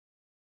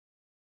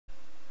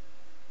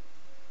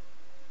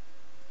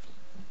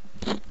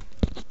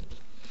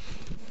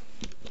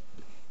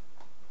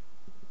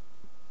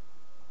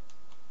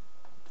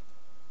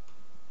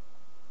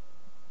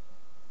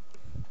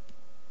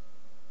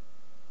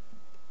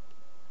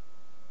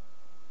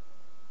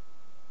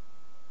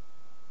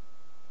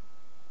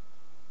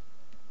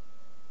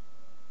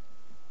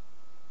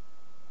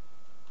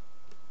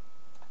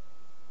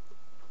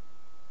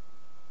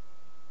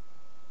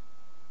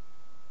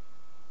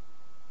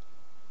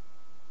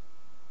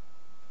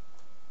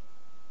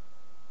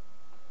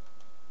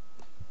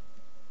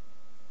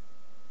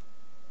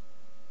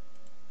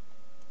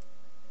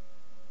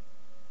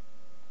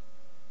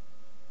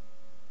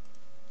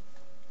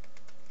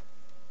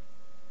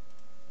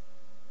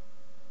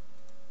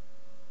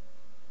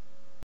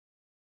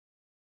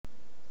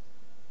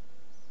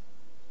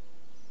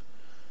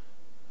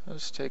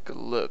Let's take a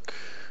look.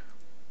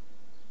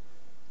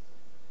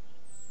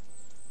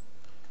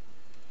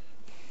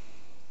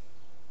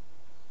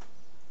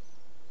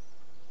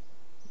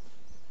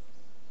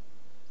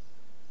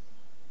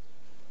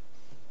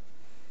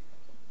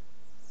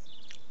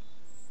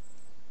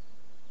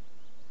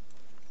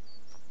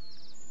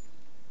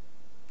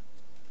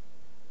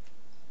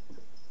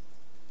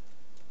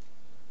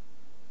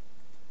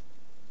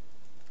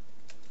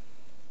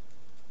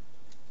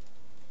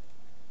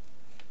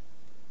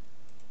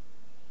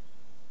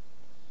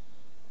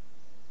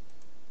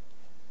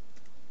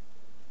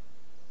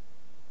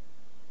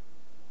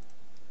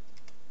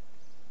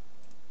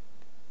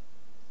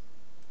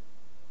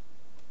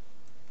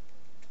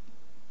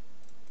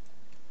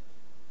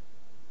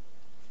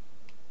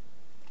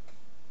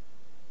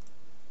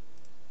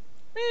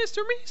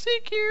 Mr.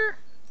 Music here.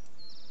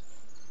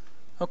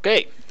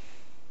 Okay.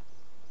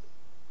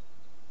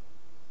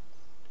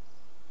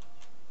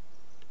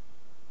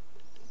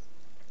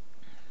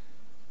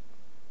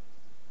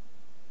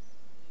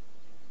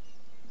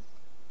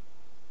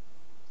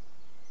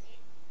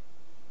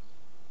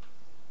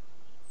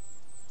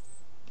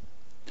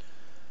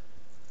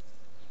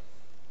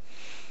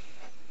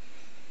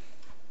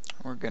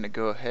 We're gonna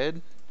go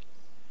ahead,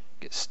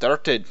 get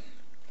started.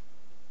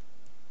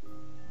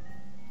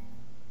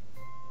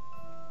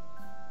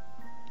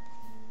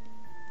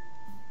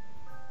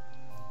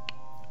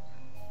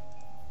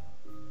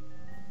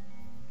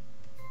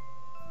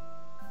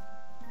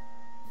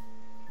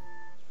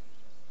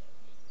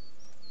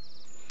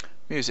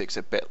 Music's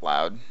a bit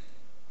loud.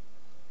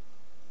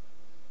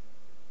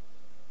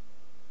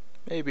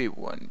 Maybe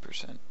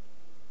 1%.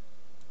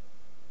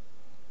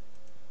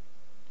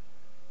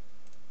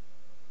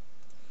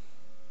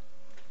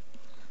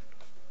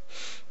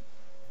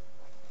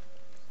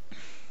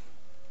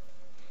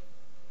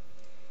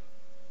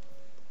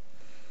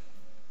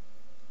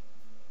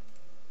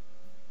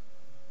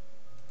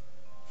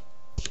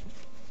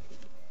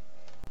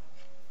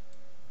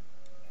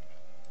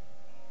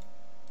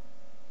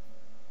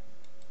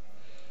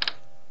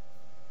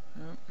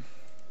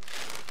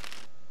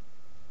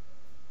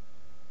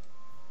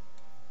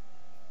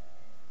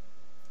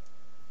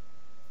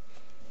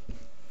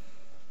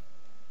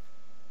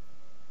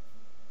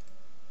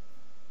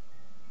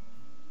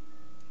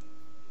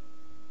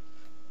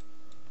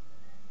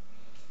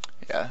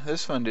 Yeah,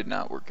 this one did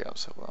not work out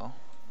so well.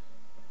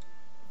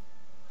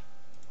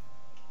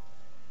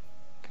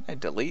 Can I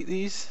delete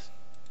these?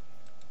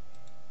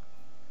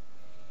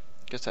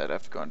 Guess I'd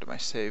have to go into my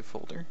save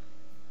folder.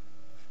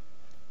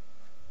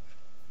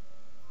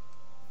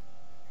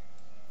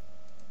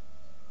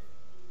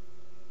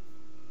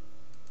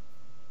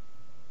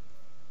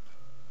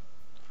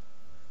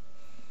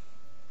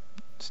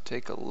 Let's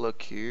take a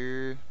look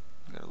here.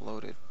 I gotta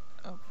load it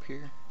up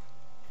here.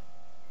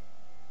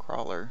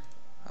 Crawler.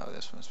 Oh,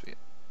 this must be it.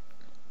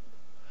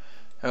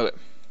 Okay.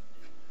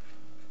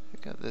 We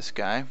got this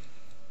guy.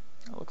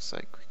 It looks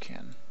like we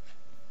can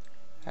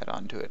add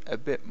on to it a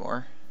bit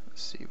more.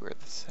 Let's see where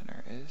the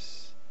center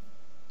is.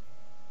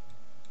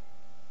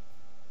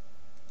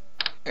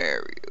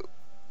 There we go.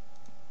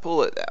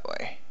 Pull it that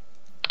way.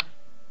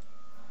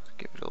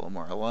 Give it a little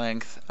more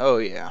length. Oh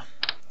yeah.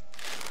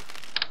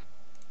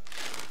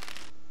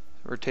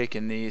 We're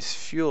taking these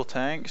fuel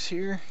tanks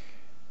here.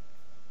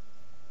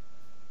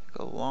 Take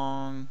a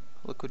long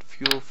liquid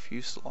fuel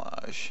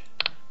fuselage.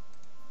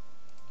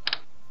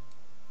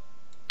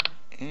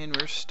 And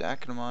we're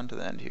stacking them onto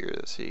the end here.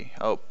 Let's see.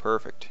 Oh,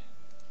 perfect.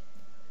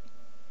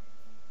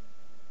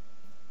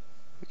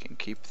 We can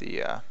keep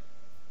the,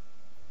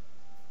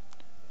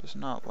 does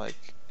not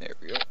like, there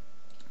we go.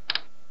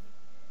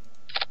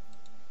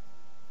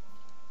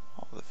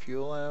 All the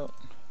fuel out.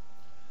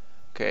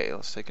 Okay,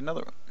 let's take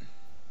another one.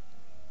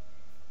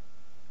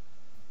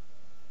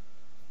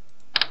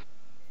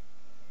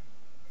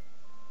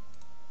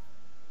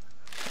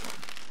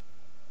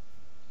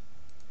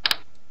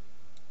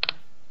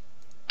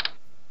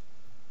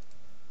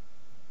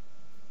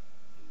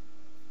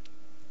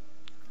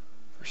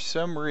 For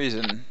some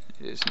reason,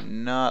 it is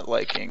not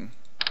liking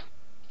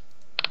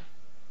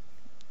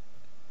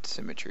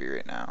symmetry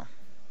right now.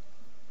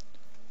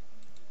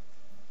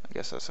 I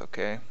guess that's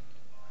okay.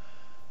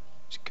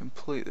 Let's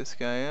complete this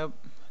guy up.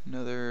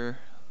 Another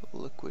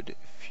liquid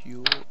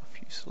fuel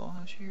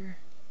fuselage here.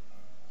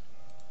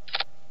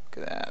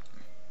 Look at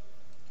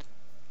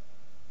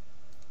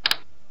that.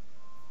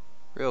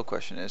 Real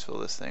question is, will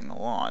this thing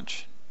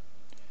launch?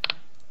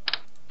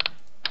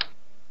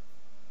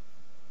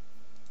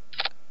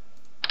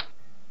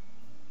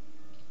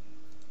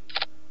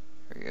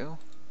 There we go.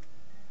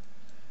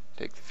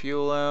 Take the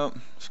fuel out.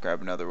 Let's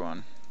grab another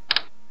one.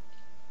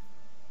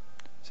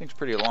 This thing's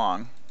pretty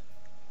long.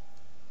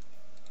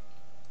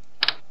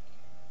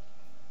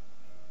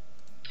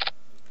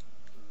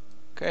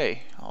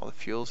 Okay, all the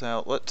fuel's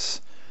out.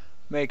 Let's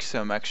make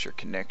some extra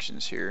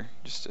connections here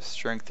just to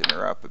strengthen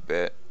her up a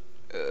bit.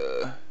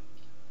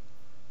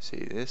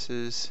 See, this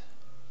is,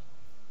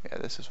 yeah,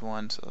 this is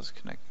one, so let's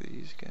connect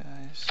these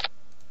guys.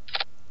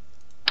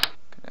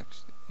 Connect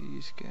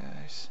these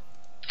guys.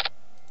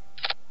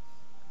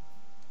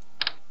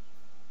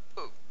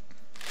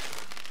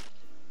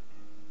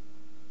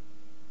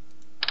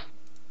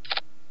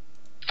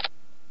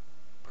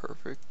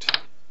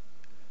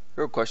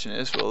 real question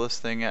is, will this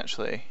thing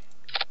actually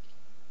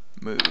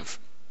move?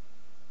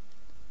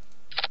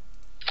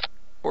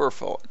 Or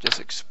fall, just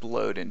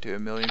explode into a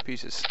million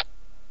pieces?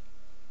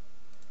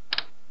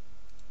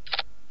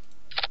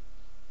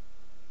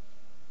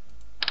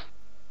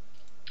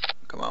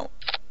 Come on.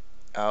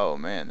 Oh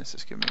man, this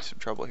is giving me some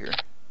trouble here.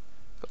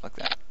 But like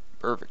that.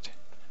 Perfect.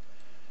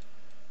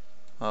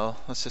 Well,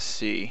 let's just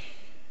see.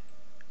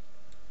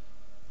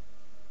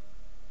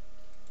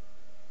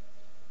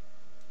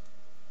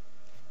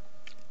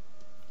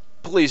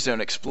 Please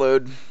don't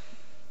explode.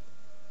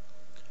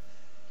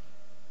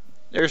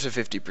 There's a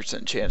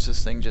 50% chance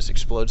this thing just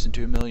explodes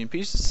into a million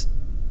pieces.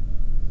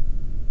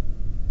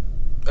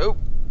 Oh.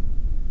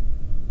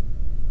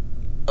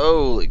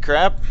 Holy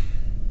crap.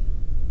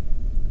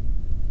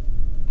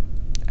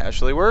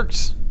 Actually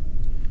works.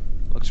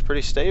 Looks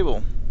pretty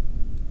stable.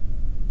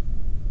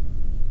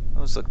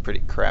 Those look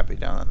pretty crappy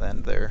down at the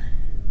end there.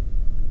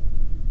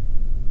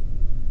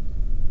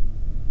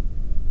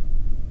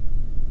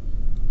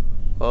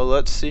 Well,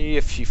 let's see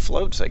if she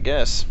floats, I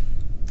guess.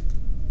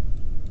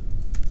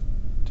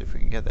 See if we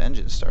can get the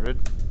engine started.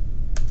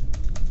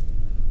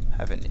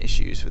 Having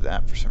issues with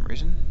that for some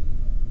reason.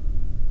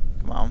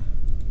 Come on.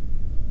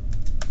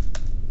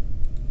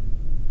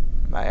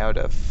 Am I out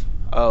of...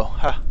 Oh,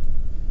 ha.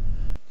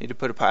 Need to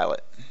put a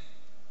pilot.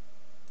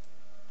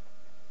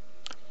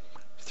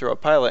 Throw a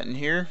pilot in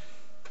here.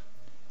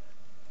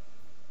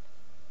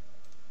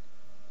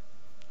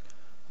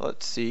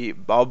 Let's see.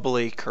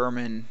 Bubbly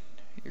Kerman,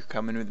 you're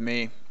coming with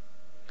me.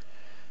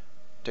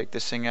 Take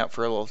this thing out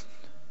for a little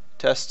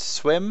test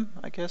swim,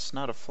 I guess,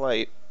 not a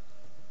flight.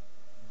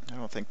 I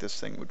don't think this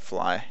thing would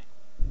fly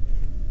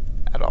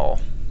at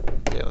all.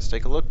 Okay, let's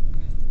take a look.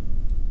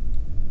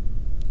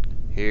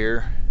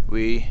 Here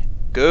we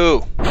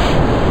go.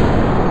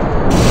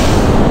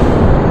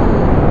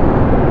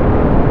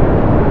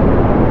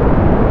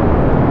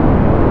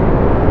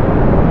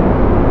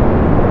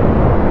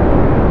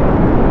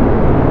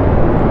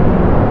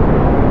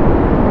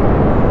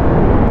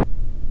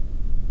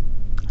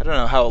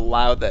 How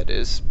loud that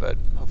is, but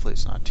hopefully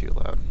it's not too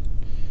loud.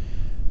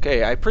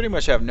 Okay, I pretty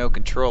much have no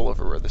control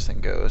over where this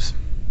thing goes.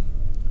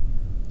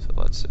 So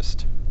let's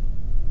just...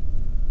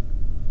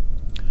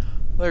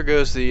 There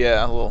goes the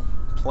little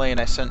plane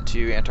I sent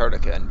to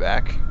Antarctica and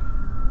back.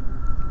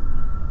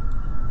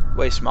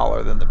 Way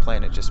smaller than the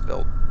plane I just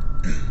built.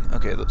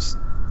 Okay, let's...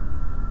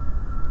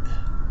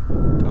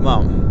 Come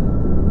on.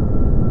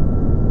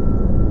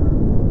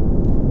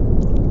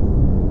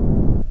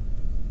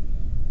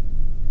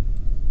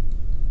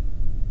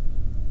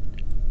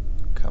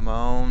 Come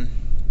on.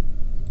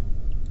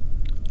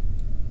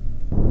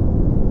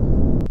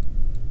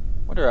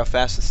 Wonder how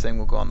fast this thing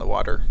will go on the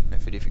water,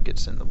 if it even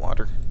gets in the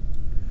water.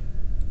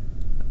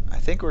 I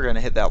think we're going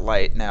to hit that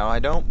light. Now, I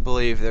don't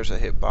believe there's a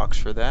hitbox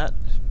for that,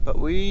 but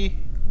we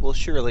will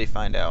surely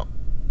find out.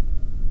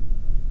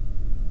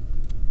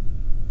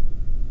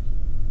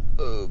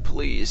 Oh,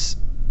 please.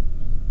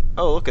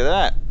 Oh, look at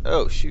that.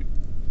 Oh, shoot.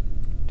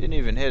 Didn't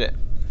even hit it.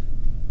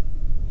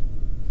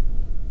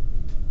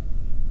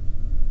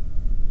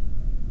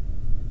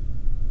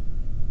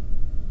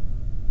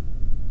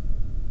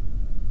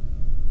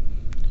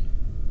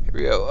 Here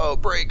we go. Oh,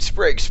 brakes,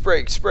 brakes,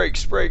 brakes,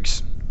 brakes,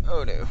 brakes.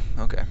 Oh no.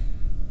 Okay.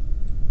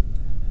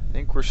 I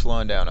think we're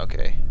slowing down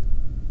okay.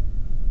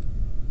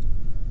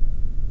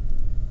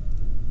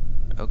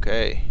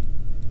 Okay.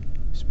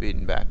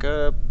 Speeding back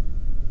up.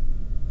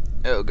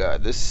 Oh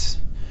god, this...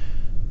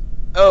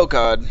 Oh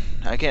god,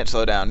 I can't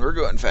slow down. We're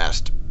going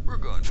fast. We're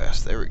going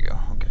fast. There we go.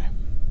 Okay.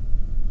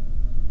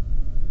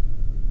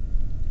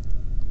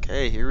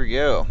 Okay, here we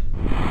go.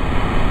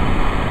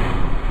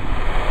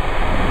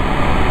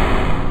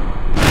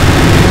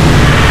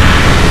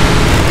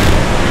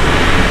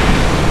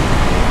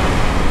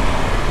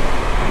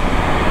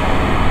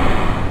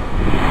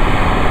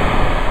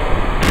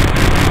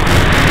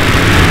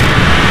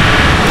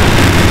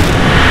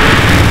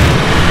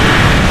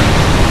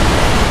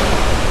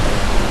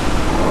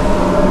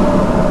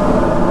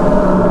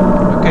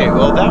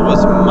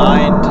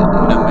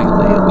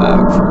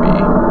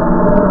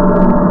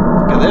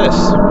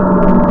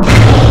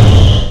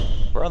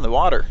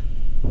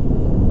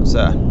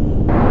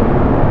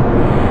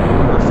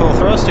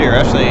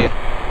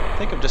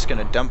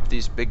 Dump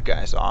these big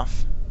guys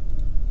off.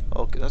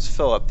 Okay, let's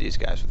fill up these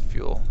guys with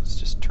fuel. Let's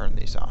just turn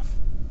these off.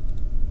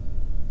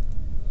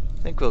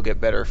 I think we'll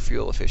get better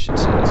fuel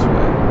efficiency this way. Here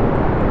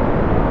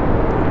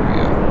we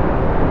go.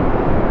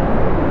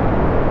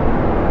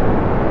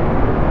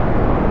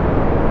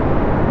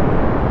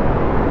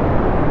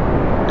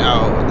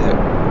 No, what the heck?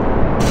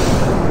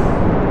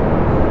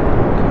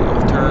 Give it a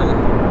little turn.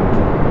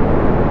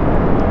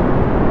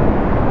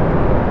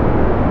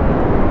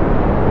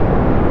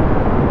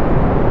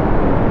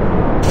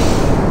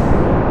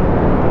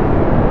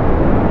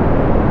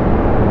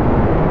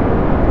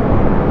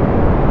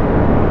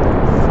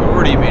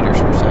 Meters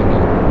per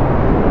second.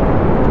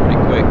 Pretty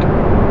quick.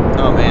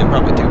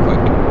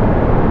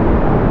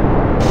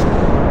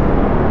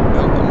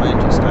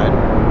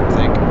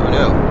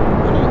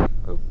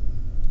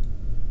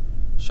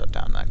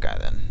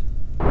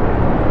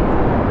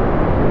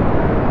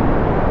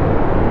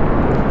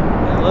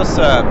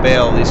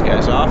 bail these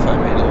guys off. I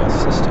made a little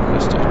system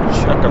just to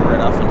chuck them right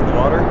off into the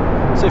water.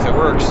 See if it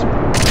works. Look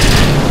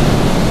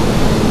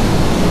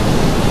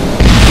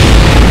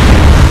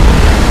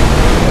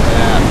at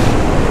that.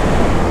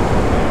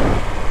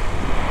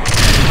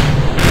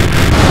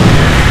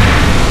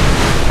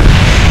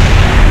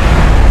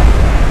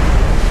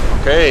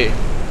 Okay,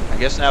 I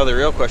guess now the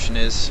real question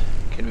is,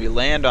 can we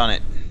land on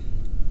it?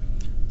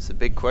 It's a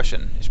big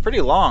question. It's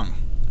pretty long.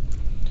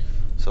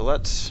 So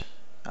let's...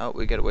 Oh,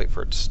 we gotta wait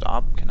for it to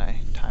stop. Can I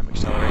time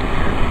accelerate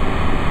here?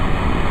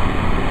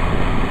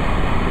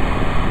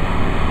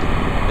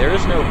 There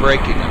is no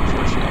braking,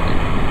 unfortunately.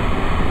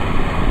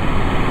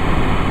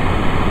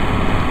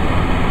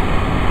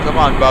 Come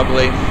on,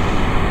 Bubbly.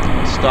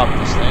 Let's stop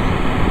this thing.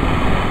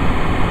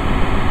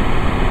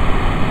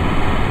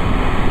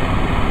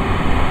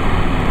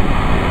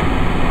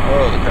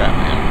 Oh, the crap,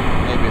 man.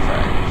 Maybe if I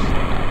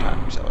slow down time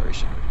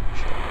acceleration.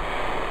 Sure.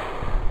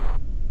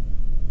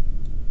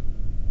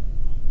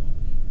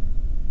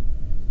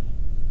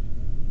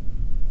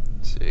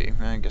 Let's see.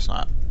 I guess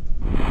not.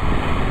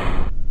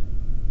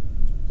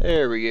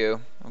 There we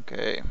go.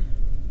 Okay.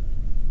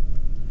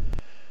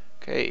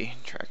 Okay,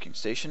 tracking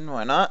station.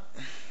 Why not?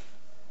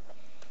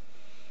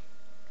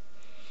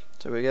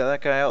 So we got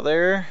that guy out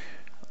there.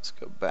 Let's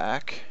go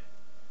back.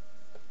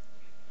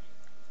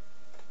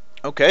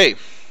 Okay.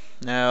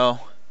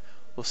 Now,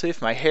 we'll see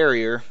if my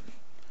Harrier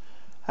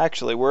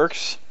actually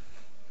works.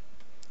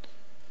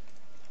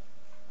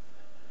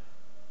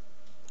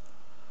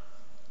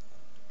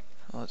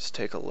 Let's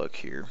take a look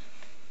here.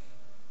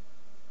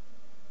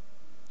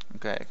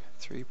 Okay,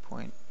 3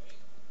 point.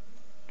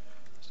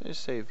 Let's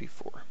just say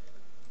V4.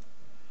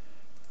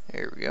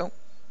 There we go.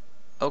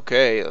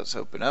 Okay, let's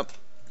open up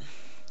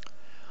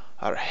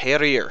our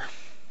Harrier.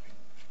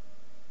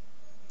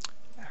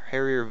 Our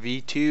Harrier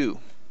V2.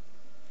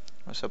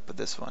 What's up with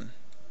this one?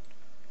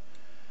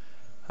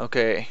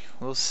 Okay,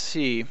 we'll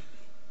see.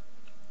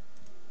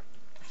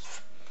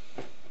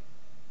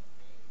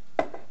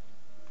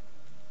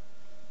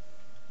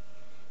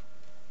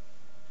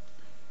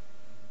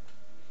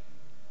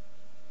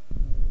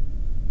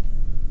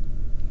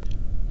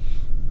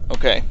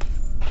 Okay.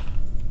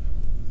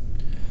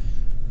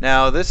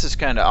 Now this is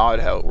kind of odd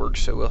how it works.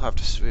 So we have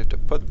to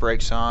put the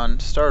brakes on,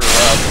 start her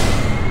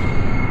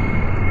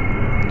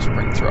up,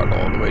 spring throttle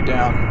all the way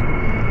down.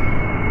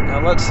 Now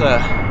let's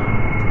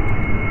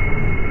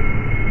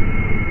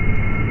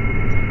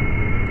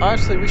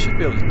actually we should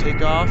be able to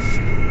take off.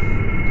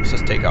 Let's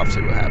just take off,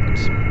 see what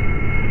happens.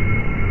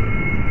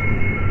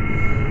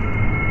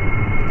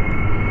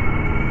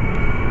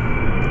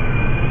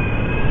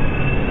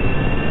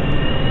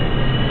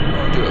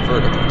 We'll do a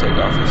vertical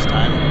takeoff this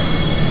time.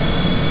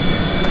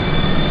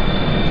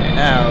 Okay,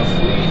 now if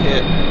we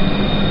hit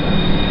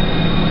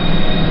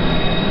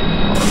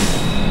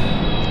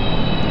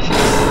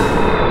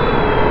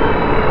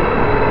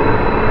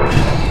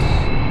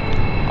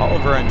all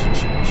of our engines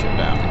should be shut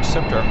down,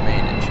 except our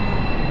main engine.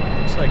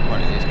 Looks like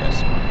one of these guys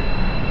is on.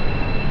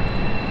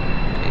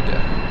 I need to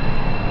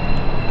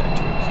put that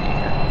to a key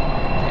here.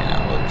 Okay,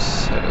 now let's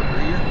head over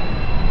here.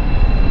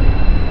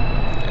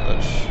 Okay,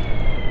 let's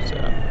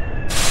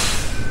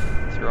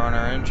throw on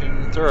our engine,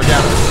 throw it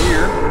down to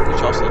gear,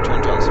 which also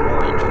turns on some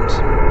more engines.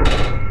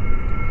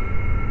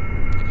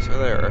 Okay, so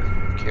there our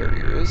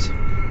carrier is.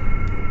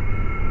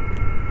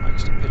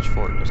 Likes to pitch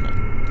forward, doesn't it?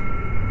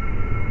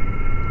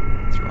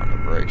 Throw on our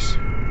brakes.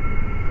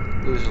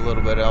 Lose a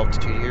little bit of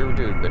altitude here. We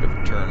do a bit of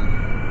a turn.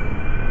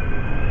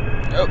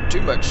 Oh,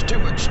 too much, too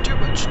much, too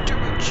much, too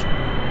much.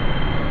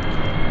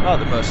 Not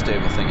the most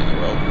stable thing in the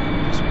world.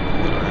 Just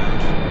pull it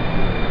around.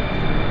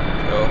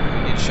 So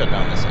we need to shut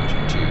down this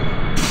engine too.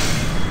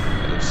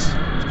 Let's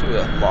do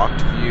a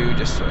locked view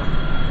just so.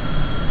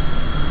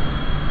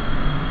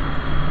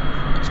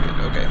 That's good.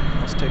 Okay,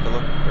 let's take a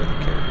look where the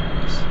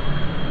carrier is.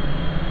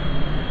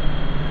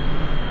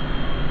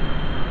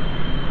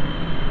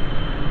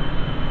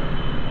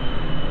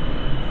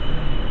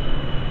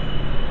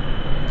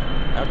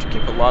 I have to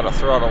keep a lot of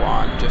throttle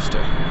on just to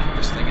keep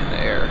this thing in the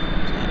air.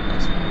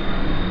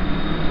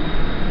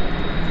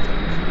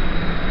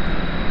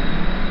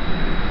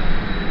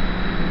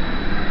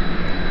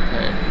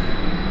 Okay.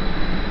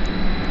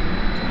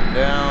 Coming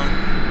down.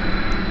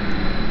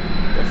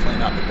 Definitely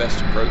not the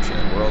best approach in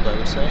the world, I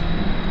would say.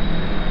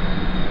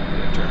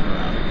 Gonna turn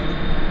around again.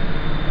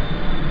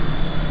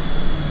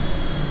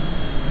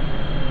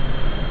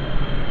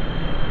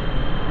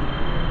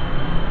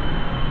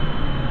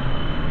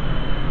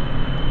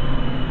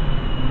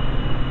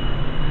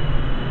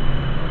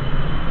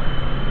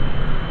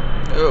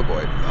 Oh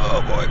boy,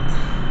 oh boy.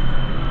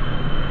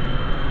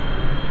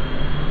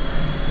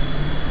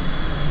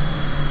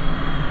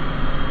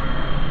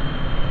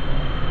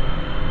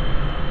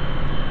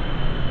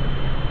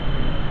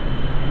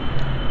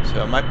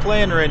 So my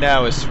plan right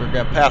now is we're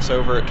going to pass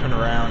over it, turn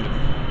around,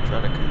 and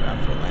try to come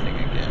down for a landing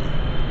again.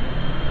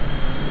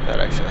 If that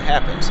actually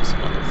happens, is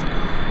another thing.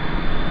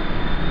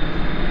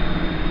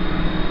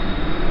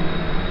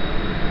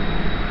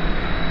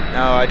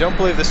 Now, I don't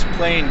believe this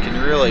plane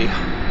can really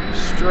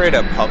straight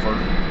up hover.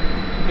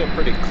 We're getting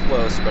pretty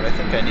close, but I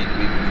think I need to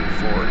be moving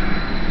forward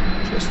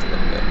just a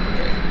little bit.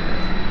 Okay.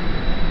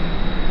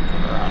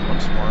 Come around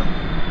once more.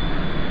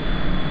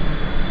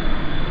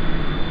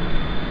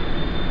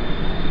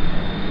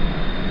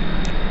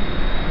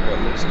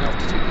 We're losing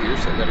altitude here,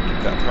 so I've got to keep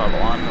that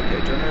throttle on. Okay,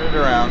 turning it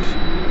around.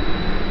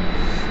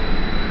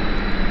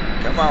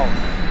 Come on.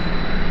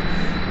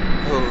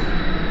 Oh.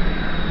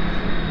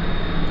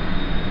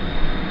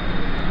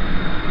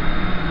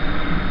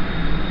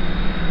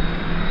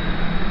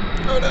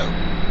 Oh no.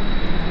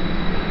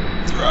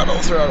 Throttle,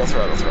 throttle,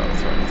 throttle, throttle,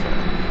 throttle,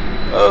 throttle.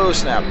 Oh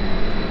snap.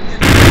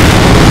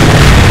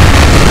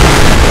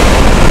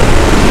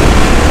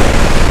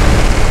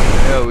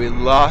 No, we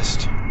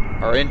lost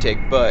our intake,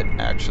 but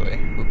actually,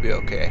 we'll be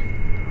okay.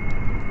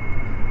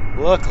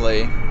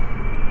 Luckily,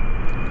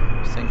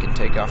 this thing can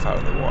take off out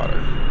of the water.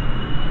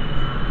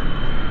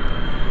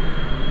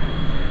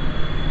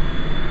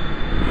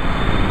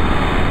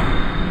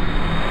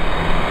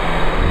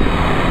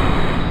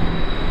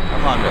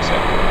 Come on, Jesse.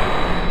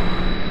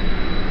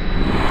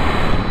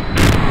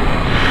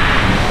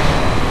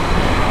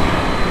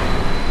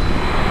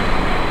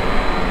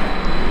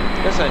 I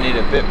guess I need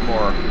a bit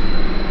more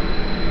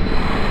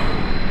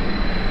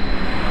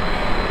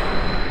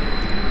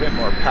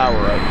power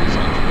out of these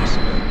engines.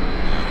 Yeah.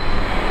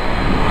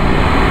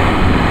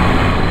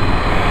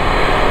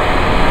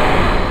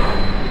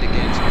 Need to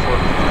gain some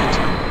forward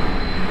momentum.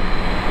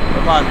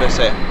 Come on,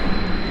 Bessie.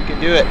 You can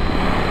do it.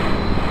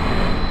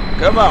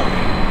 Come on.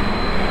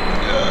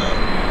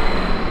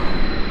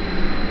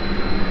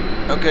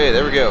 Okay,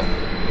 there we go.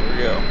 There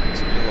we go.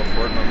 Let's get a little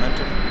forward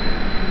momentum.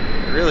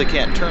 I really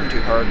can't turn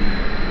too hard.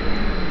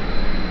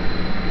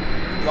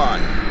 Come on.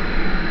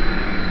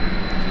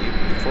 Keep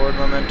the forward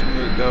momentum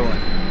route going.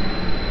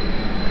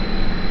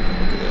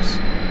 Look at this.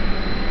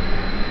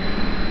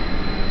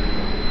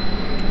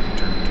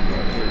 Turn too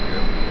hard. Here we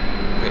go.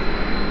 Okay.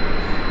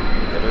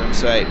 Got her in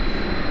sight.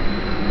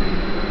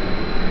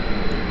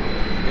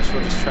 I guess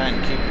we'll just try and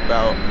keep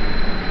about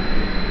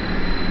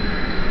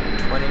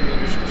 20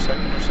 meters per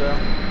second or so.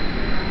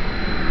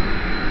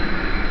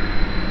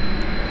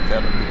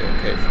 That'll be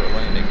okay for a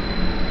landing.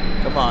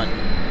 Come on.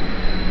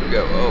 Here we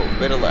go. Oh,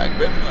 bit of lag,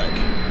 bit of lag.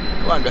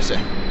 Come on, Bessie.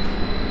 Here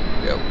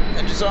we go.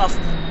 Engines off.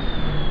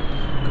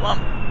 Come on.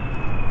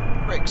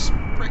 Brakes,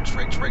 brakes,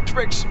 brakes, brakes,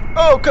 brakes.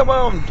 Oh, come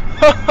on.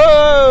 Ho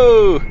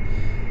ho!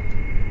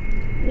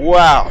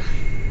 Wow.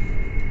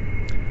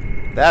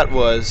 That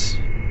was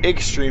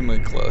extremely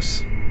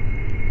close.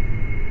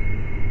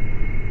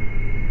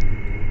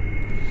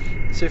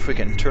 Let's see if we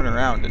can turn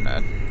around in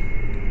that.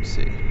 Let's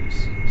see.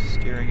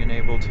 Steering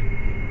enabled.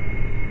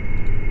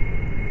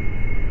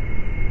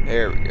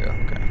 There we go,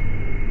 okay.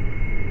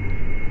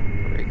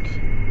 Brake,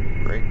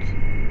 brake,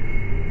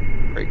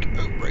 brake,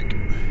 oh, brake.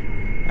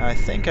 Now I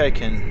think I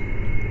can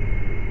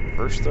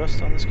reverse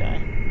thrust on this guy.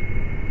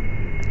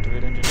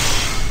 Activate engine.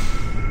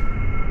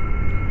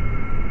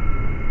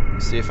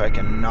 See if I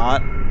can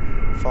not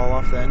fall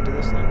off the end of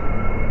this thing.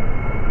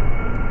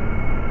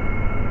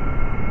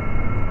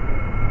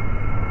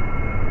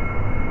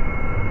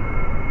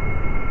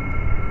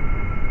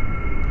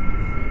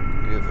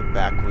 We have a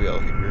back wheel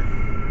here.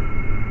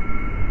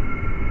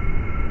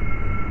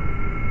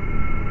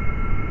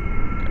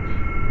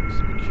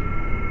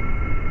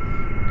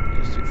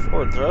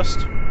 Forward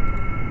thrust.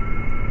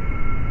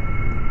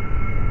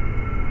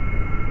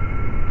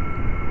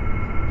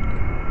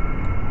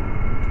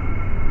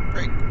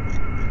 Brake,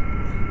 brake,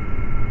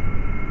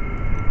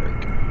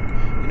 brake. Brake.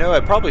 You know, I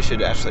probably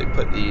should actually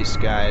put these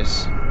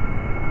guys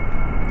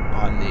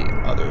on the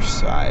other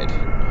side.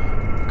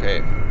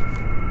 Okay.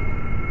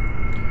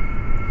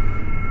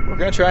 We're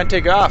gonna try and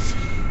take off.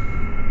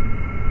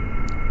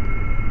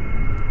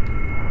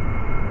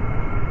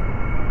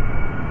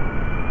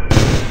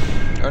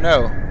 Oh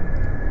no.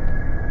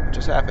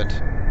 Just happened.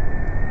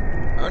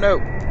 Oh no,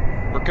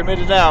 we're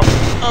committed now.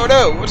 Oh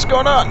no, what's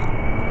going on?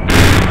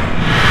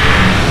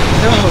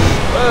 No,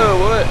 whoa,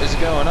 what is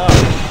going on?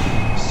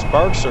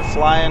 Sparks are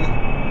flying.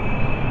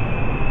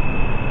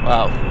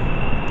 Wow,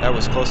 that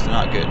was close to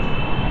not good.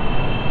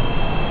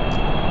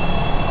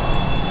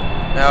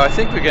 Now I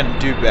think we're gonna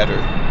do better.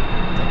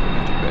 I think we're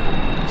gonna do better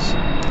than this.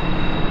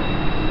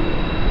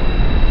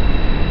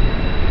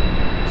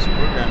 So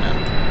we're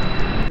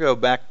gonna go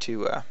back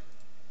to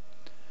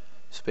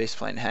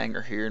spaceplane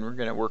hangar here, and we're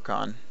going to work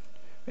on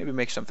maybe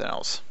make something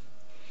else.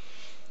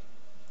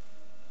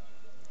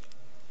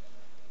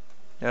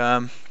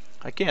 I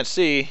can't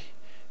see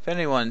if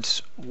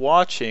anyone's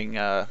watching.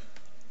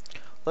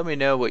 Let me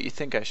know what you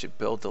think I should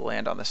build to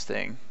land on this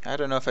thing. I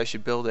don't know if I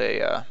should build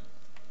a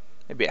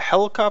maybe a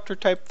helicopter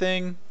type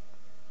thing,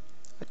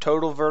 a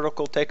total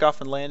vertical takeoff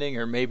and landing,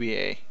 or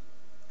maybe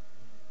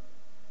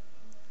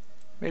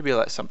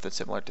like something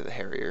similar to the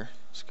Harrier.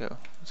 Let's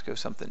go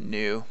something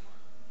new.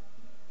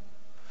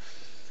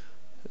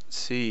 Let's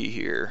see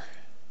here.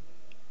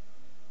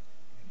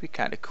 It'd be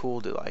kind of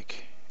cool to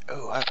like.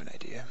 Oh, I have an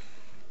idea.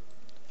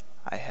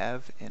 I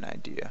have an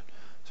idea.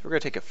 So we're gonna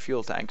take a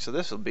fuel tank. So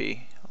this will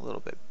be a little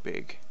bit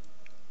big.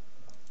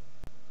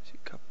 Let's see,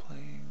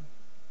 coupling.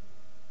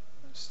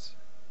 Let's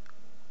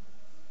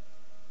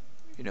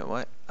You know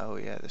what? Oh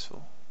yeah, this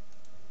will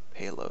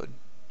payload.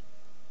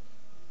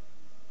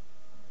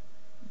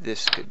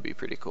 This could be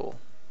pretty cool.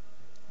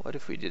 What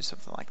if we did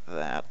something like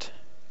that?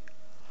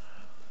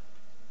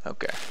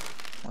 Okay,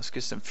 let's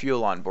get some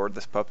fuel on board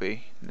this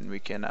puppy, and then we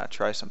can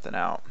try something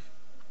out.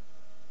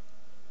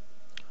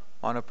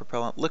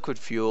 Monopropellant, liquid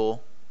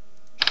fuel,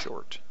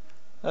 short.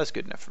 That's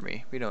good enough for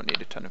me. We don't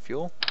need a ton of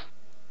fuel.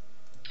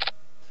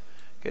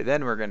 Okay,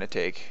 then we're going to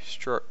take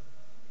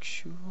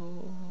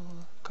structural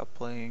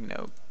coupling,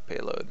 no,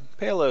 payload.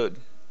 Payload!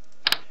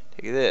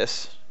 Take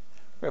this.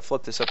 We're going to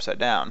flip this upside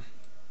down.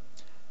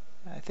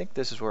 I think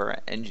this is where our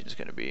engine is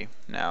going to be.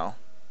 Now,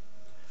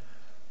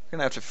 we're going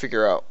to have to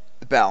figure out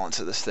the balance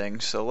of this thing.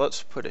 So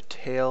let's put a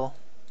tail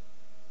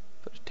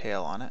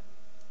on it.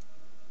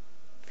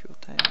 Fuel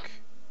tank.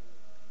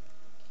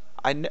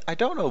 I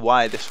don't know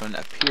why this one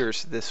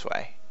appears this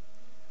way.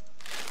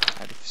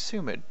 I'd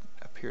assume it'd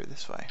appear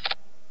this way.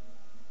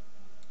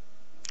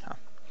 Huh.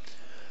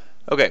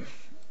 Okay.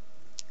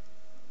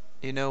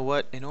 You know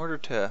what? In order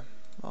to,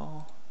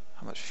 well,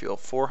 how much fuel?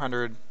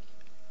 400,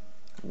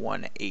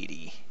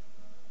 180.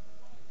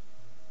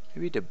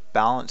 Maybe to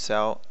balance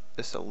out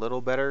this a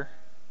little better.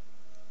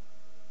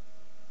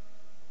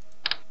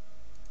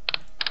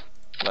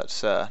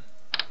 Let's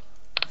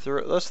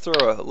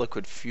throw a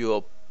liquid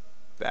fuel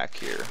back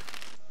here.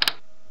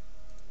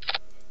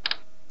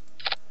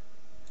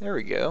 There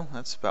we go.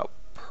 That's about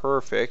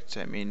perfect.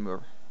 I mean,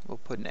 we'll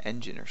put an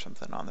engine or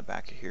something on the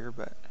back of here,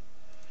 but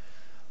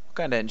what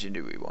kind of engine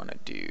do we want to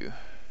do?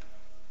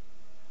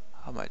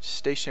 How much?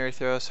 Stationary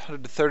thrust,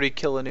 130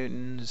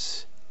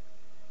 kilonewtons,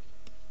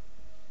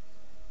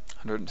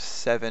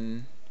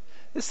 107.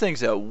 This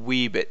thing's a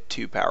wee bit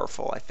too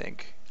powerful, I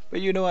think. But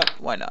you know what?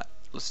 Why not?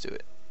 Let's do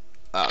it.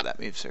 Oh, that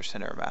moves our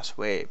center of mass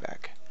way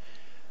back.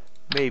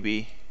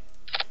 Maybe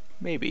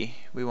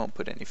we won't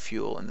put any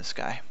fuel in this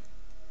guy.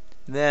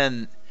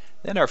 Then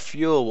our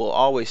fuel will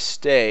always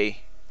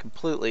stay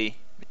completely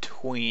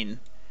between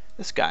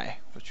this guy,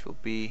 which will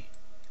be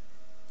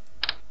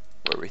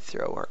where we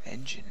throw our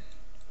engine.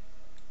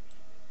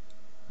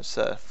 Let's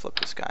flip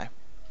this guy.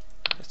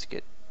 Let's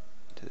get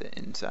to the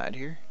inside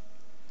here.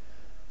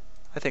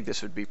 I think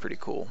this would be pretty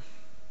cool.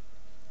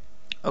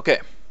 Okay.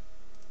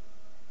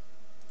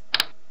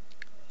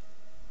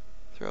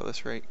 Throw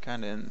this right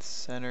kind of in the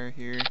center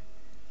here.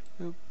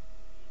 Oop.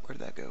 Where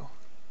did that go?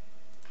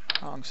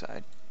 Wrong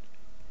side.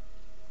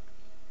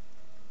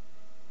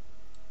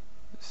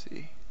 Let's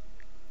see.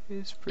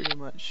 It's pretty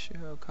much,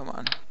 oh come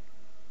on.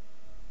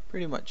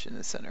 Pretty much in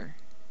the center.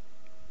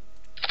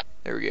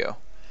 There we go.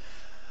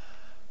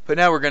 But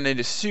now we're going to need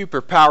a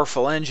super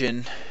powerful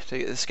engine to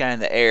get this guy in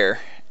the air.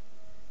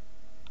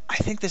 I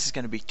think this is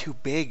going to be too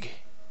big.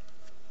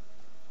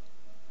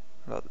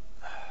 Well,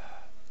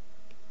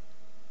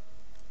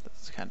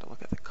 let's kind of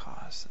look at the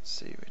cost. Let's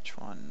see which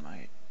one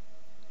might.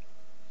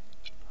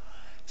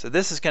 So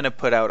this is going to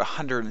put out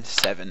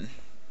 107.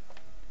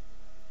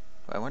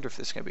 I wonder if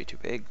this is going to be too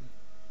big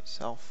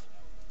itself.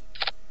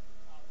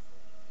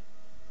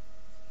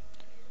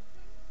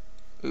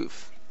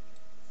 Oof.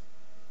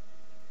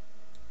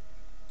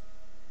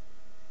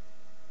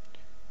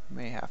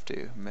 May have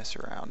to mess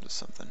around with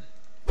something.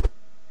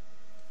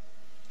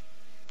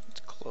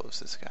 Let's close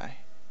this guy.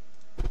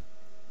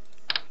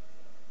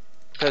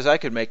 Because I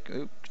could make,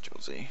 oop,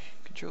 Control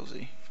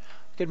Z.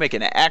 I could make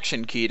an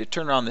action key to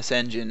turn on this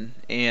engine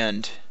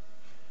and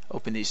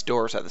open these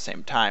doors at the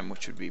same time,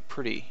 which would be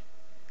pretty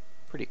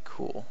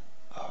cool.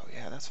 Oh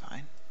yeah, that's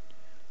fine.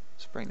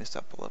 Let's bring this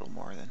up a little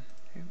more then.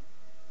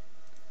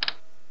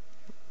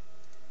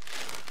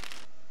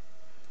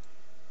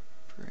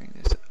 Bring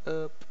this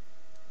up.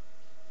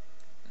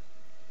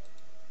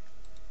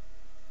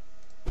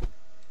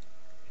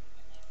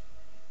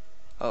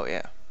 Oh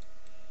yeah.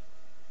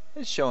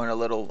 It's showing a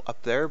little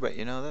up there, but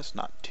you know, that's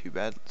not too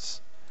bad.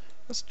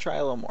 Let's try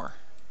a little more.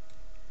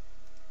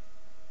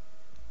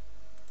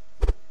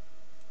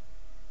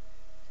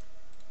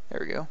 There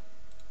we go.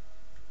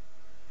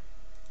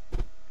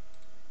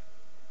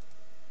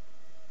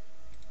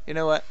 You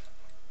know what?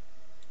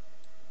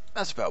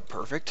 That's about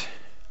perfect.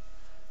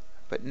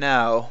 But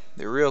now,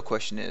 the real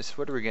question is,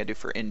 what are we going to do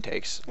for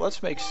intakes?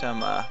 Let's make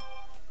some,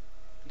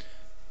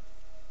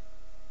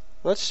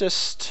 let's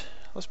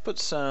put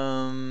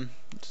some,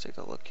 let's take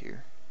a look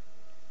here.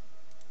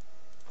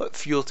 Put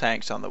fuel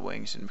tanks on the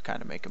wings and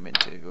kind of make them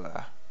into,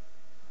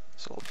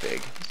 it's a little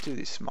big. Let's do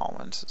these small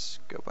ones. Let's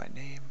go by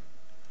name.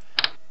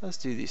 Let's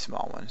do these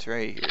small ones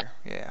right here.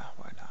 Yeah,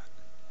 why not?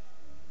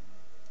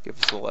 Give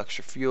us a little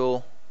extra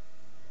fuel.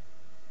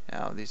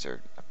 Now, these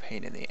are a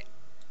pain in the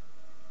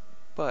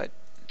butt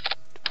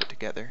to put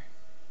together.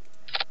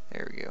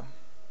 There we go.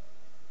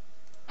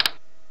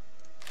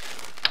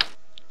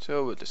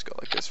 So we'll just go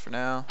like this for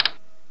now.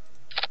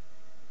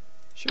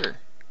 Sure.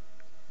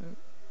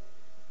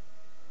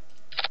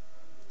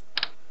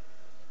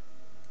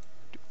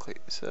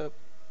 Duplicate this up.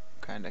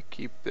 Kind of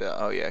keep the,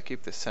 oh yeah,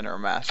 keep the center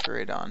of mass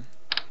right on.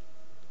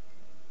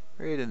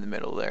 Right in the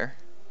middle there.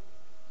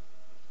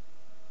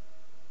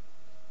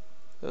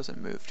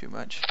 Doesn't move too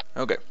much.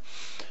 Okay.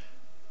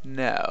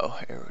 Now,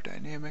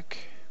 aerodynamic.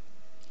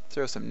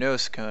 Throw some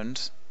nose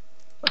cones.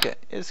 Okay,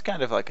 it's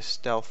kind of like a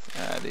stealth.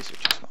 These are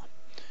too small.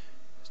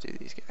 Let's do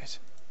these guys.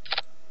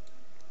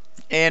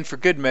 And for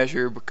good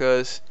measure,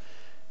 because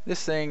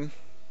this thing is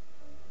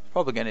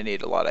probably going to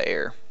need a lot of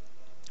air.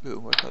 Ooh,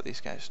 what about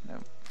these guys? No.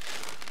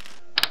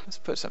 Let's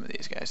put some of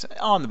these guys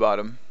on the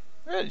bottom.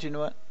 You know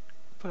what?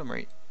 Put them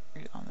right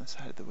on the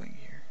side of the wing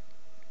here.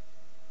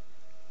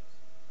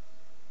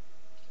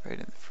 Right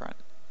in the front.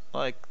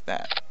 Like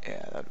that.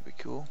 Yeah, that would be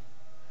cool.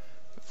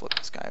 Flip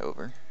this guy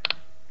over.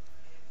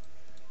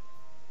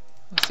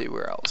 Let's see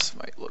where else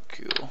might look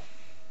cool.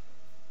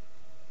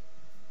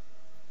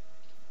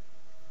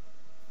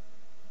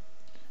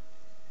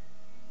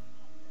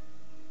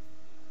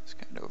 It's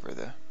kind of over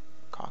the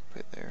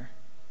cockpit there.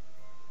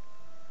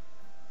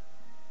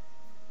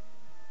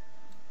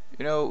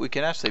 You know, we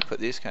can actually put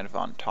these kind of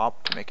on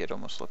top to make it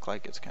almost look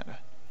like it's kind of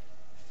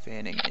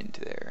fanning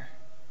into there.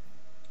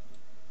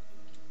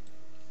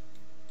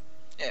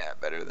 Yeah,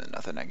 better than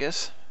nothing, I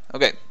guess.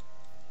 Okay.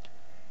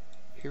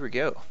 Here we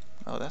go.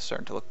 Oh, that's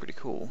starting to look pretty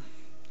cool.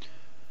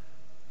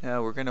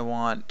 Now we're going to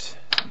want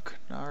some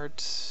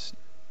canards,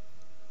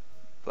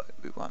 but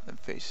we want them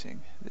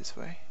facing this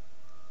way.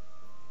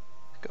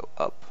 Go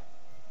up.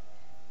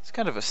 It's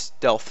kind of a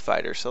stealth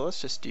fighter, so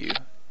let's just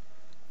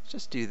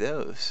do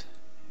those.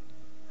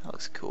 That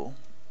looks cool.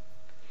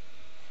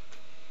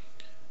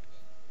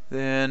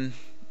 Then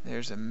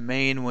there's a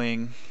main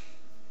wing.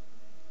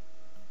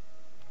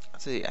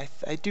 Let's see,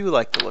 I do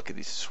like the look of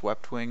these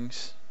swept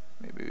wings.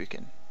 Maybe we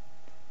can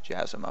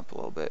jazz them up a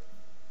little bit.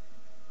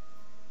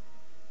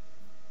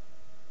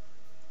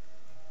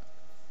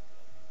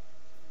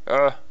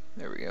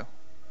 There we go.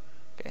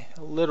 Okay,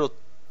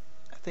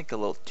 I think a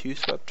little too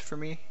swept for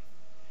me.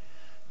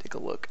 Take a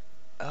look.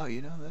 Oh,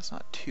 you know, that's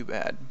not too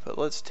bad. But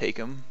let's take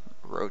them,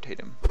 rotate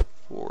them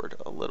forward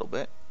a little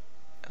bit.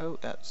 Oh,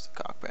 that's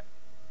the cockpit.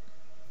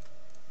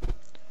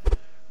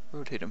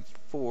 Rotate them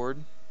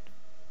forward.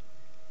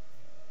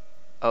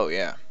 Oh,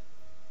 yeah.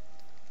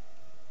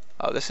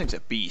 Oh, this thing's a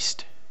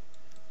beast.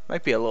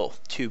 Might be a little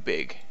too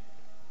big.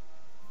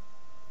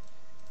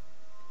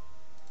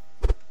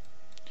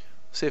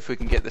 See if we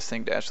can get this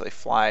thing to actually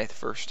fly the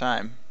first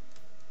time.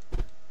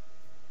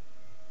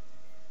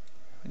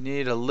 We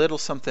need a little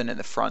something in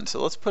the front, so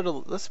let's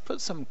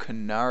put some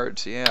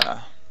canards.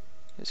 Yeah,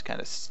 it's kind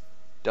of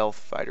stealth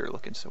fighter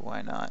looking, so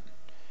why not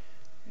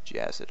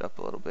jazz it up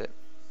a little bit?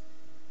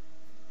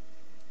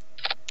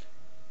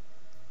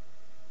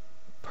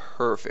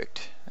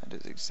 Perfect. That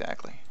is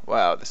exactly.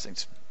 Wow, this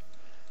thing's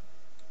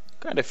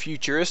kind of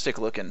futuristic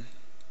looking.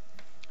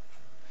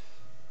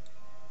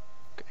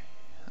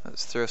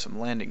 Let's throw some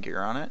landing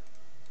gear on it.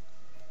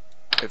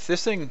 If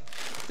this thing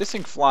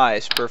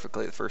flies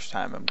perfectly the first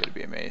time, I'm going to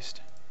be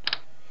amazed.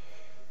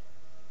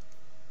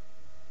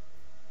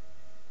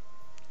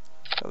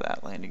 Throw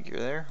that landing gear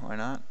there. Why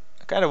not?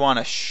 I kind of want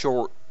a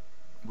short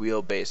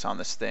wheelbase on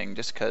this thing,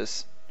 just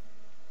because.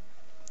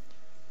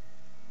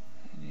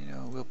 You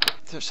know, we'll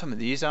throw some of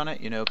these on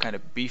it. You know, kind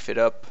of beef it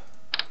up,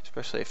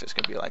 especially if it's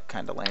going to be like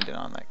kind of landing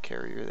on that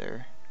carrier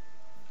there.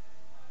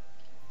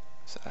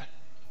 So.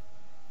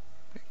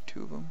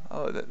 Two of them.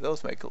 Oh,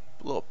 those make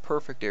little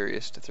perfect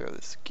areas to throw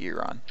this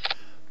gear on.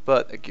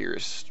 But the gear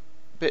is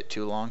a bit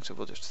too long, so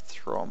we'll just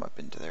throw them up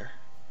into there.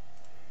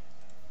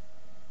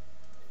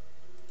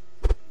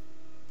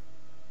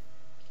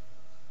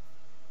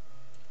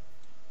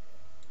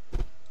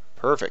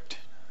 Perfect.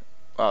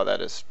 Wow,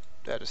 that is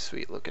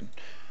sweet looking.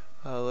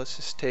 Let's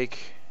just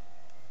take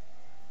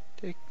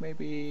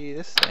maybe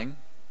this thing,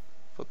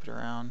 flip it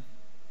around,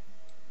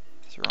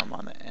 throw them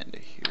on the end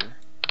of here.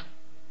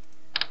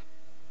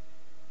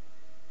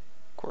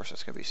 Of course,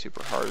 that's going to be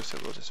super hard, so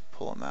we'll just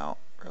pull them out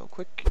real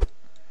quick.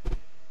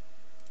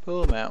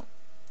 Pull them out.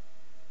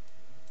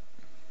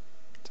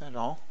 Is that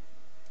all?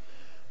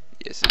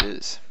 Yes, it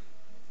is.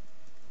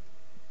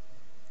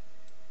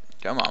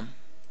 Come on.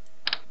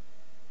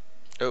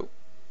 Oh.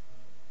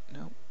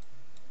 No.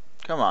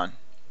 Come on.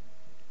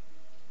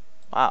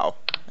 Wow.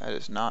 That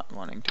is not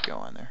wanting to go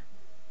on there.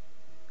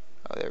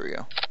 Oh, there we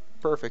go.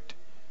 Perfect.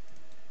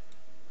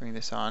 Bring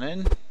this on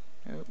in.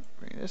 Oh,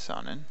 bring this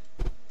on in.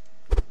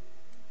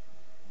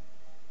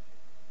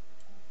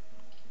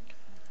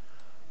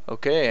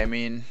 Okay, I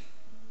mean,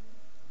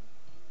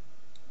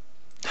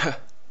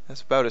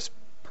 that's about as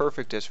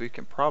perfect as we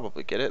can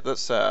probably get it.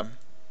 Let's,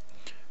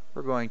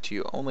 we're going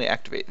to only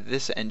activate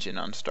this engine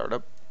on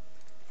startup,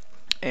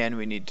 and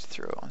we need to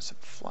throw on some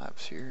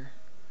flaps here.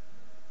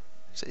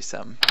 Say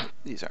some.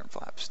 These aren't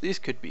flaps. These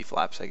could be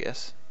flaps, I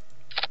guess.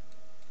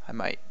 I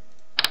might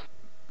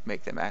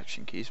make them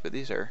action keys, but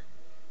these are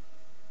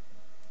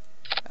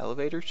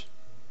elevators?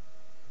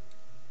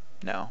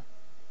 No.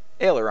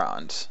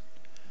 Ailerons.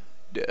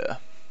 Duh.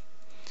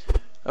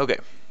 Okay.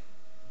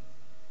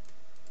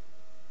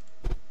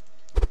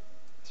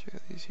 Throw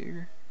these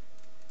here.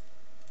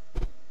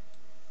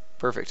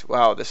 Perfect.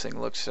 Wow, this thing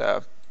looks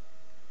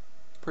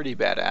pretty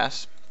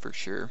badass for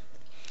sure.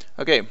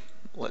 Okay,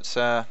 let's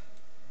I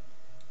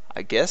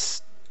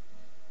guess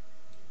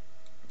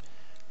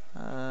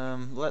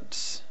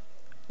Let's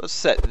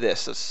set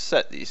this. Let's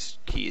set these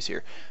keys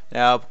here.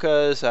 Now,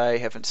 because I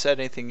haven't set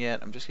anything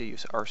yet, I'm just going to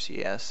use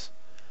RCS.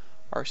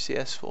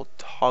 RCS will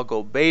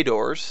toggle bay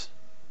doors.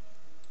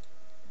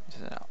 So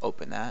I'll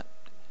open that.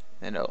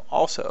 Then it'll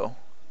also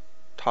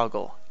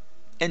toggle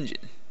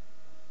engine.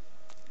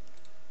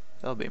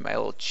 That'll be my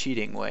little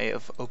cheating way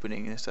of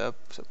opening this up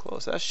so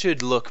close. That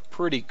should look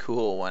pretty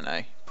cool when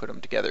I put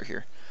them together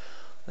here.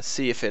 Let's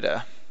see if it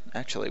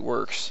actually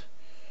works.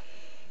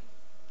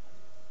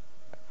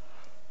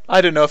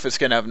 I don't know if it's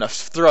going to have enough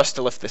thrust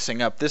to lift this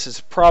thing up. This is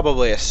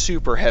probably a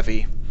super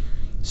heavy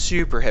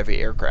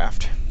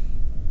aircraft.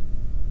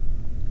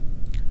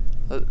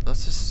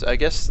 Let's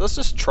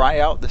just try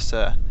out this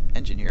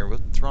engine here. We'll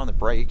throw on the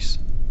brakes.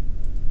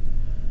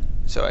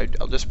 So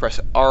I'll just press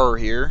R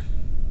here.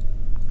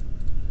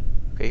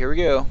 Okay, here we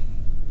go.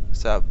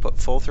 Let's put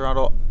full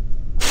throttle.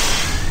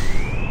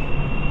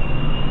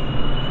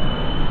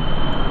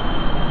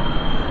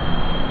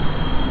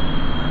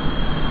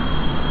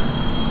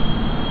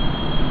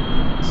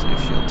 See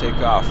if she'll take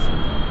off.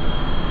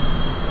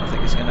 I don't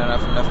think it's gonna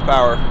have enough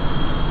power.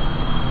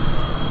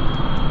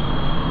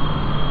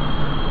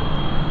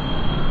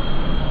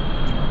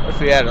 What if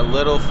we had a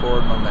little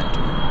forward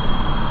momentum?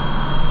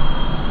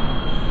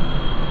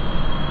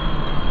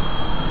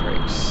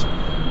 Brakes.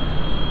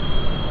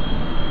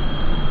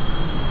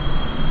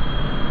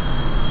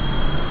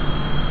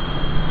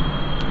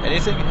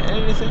 Anything?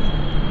 Anything?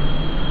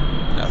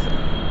 Nothing.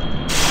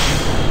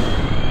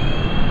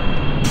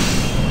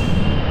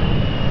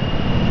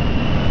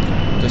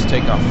 Just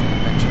take off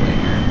eventually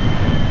here.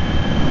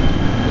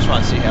 Just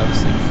want to see how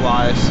this thing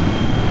flies.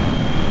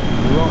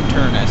 We won't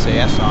turn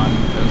SAS on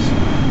because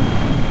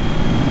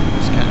I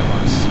just kind of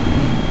want to see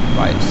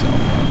by itself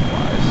how it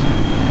flies.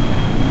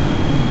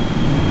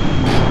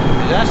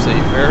 It's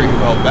actually very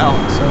well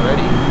balanced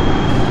already.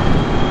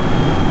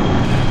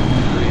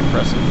 Pretty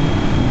impressive.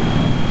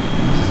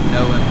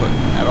 No input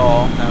at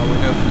all. Now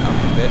we're moving up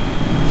a bit.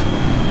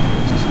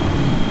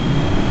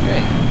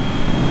 Okay.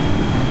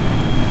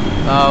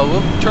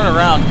 We'll turn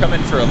around, come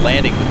in for a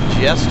landing with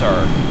just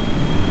our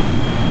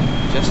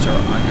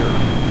under.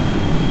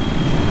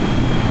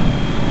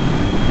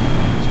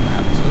 That's what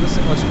happens. So this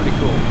thing looks pretty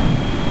cool.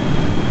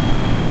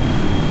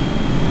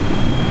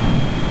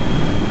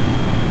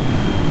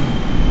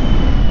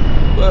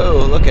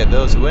 Whoa! Look at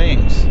those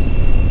wings.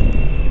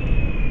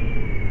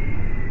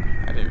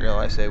 I didn't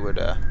realize they would.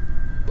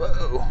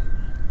 Whoa!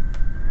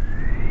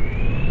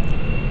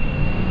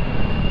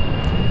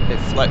 It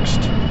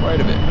flexed quite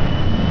a bit.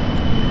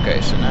 Okay,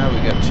 so now we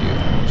got to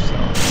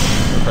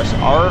press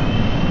R,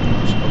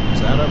 which opens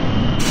that up.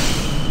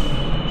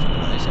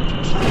 On these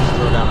engines, let's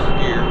throw down our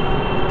gear.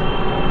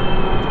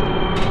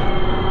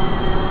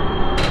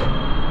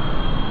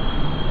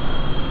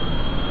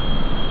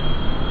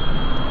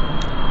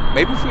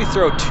 Maybe if we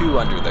throw 2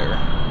 under there,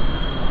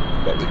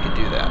 I bet we could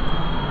do that.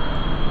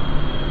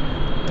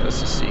 Let's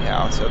just see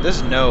how. So this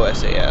is no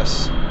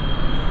SAS,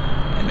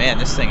 and man,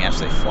 this thing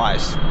actually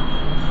flies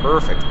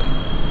perfectly.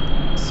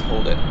 Let's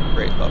hold it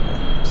grade level.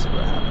 Let's see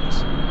what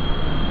happens.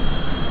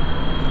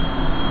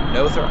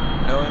 No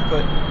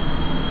input.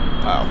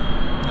 Wow,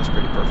 that's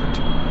pretty perfect.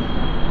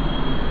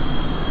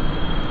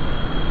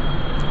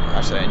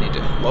 Actually, I need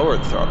to lower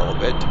the throttle a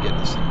bit to get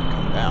this thing to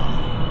come down.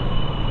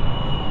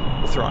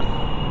 We'll throw on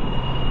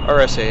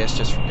RSAS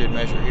just for good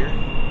measure here.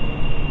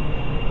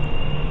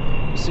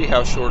 We'll see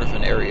how short of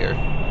an area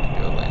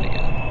go landing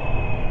in.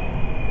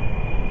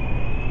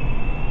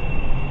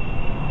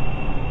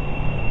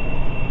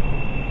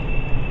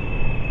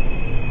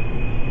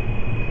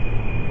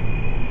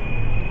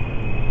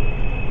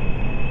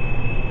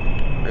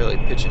 Really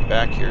pitching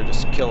back here,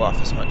 just kill off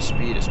as much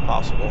speed as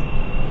possible.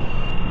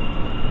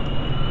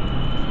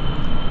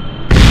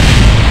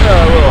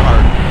 Oh,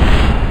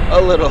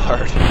 a little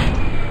hard.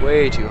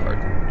 Way too hard.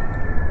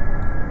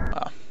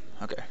 Wow.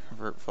 Okay,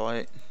 revert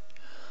flight.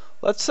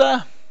 Let's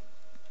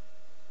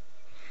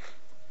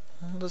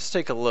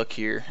take a look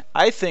here.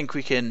 I think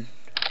we can.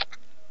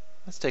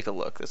 Let's take a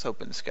look. Let's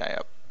open this guy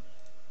up.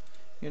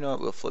 You know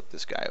what? We'll flip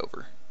this guy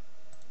over.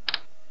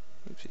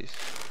 Oopsies.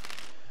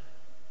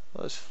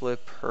 Let's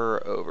flip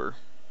her over.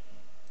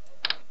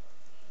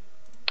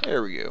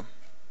 There we go.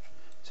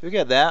 So we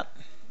got that.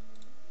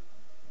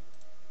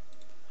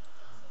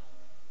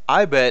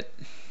 I bet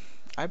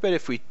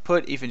if we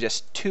put even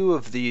just 2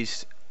 of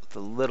these, the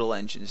little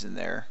engines in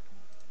there,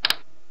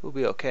 we'll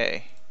be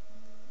okay.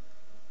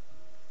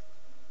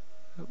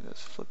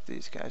 Let's flip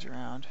these guys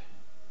around.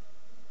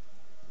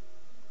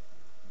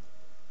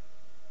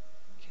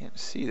 Can't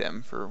see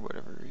them for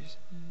whatever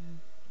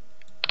reason.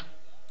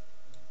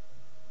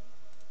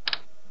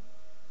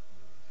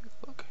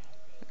 Look,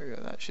 there we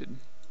go. That should.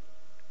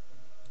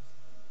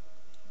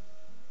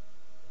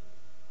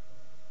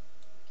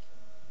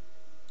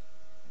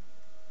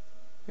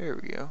 There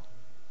we go.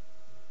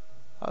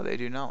 Oh, they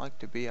do not like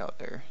to be out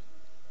there.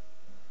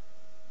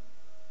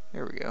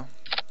 There we go.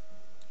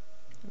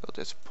 We'll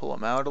just pull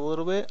them out a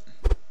little bit.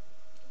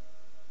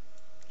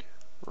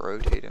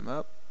 Rotate them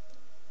up.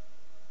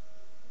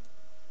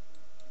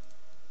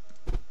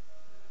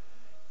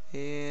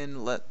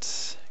 And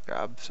let's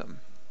grab some.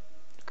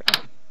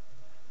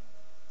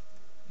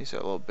 These are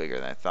a little bigger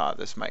than I thought.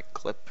 This might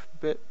clip a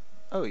bit.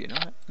 Oh, you know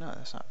what? No,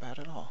 that's not bad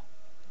at all.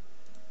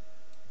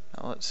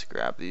 Now let's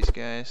grab these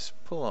guys,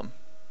 pull them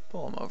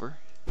over.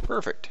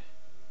 Perfect.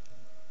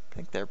 I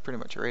think they're pretty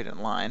much right in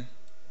line.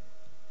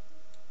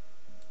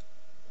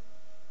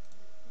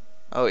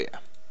 Oh yeah.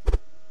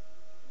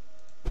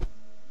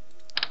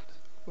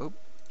 Whoop.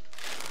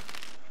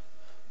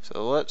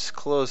 So let's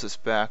close this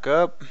back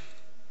up.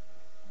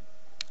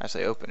 As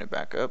I open it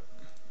back up,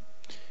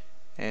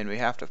 and we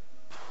have to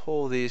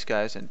pull these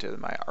guys into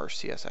my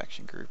RCS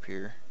action group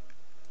here.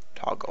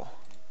 Toggle.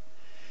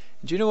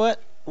 And you know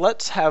what?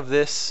 Let's have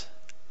this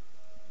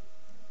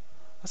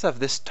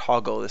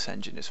toggle this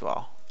engine as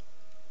well.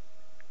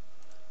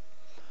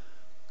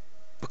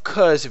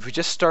 Because if we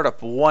just start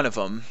up one of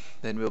them,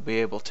 then we'll be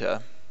able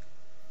to.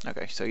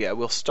 Okay, so yeah,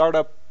 we'll start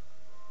up.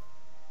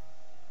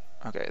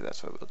 Okay,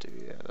 that's what we'll do.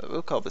 Yeah,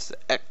 we'll call this the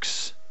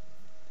X1.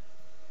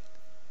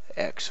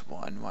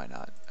 Why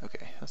not?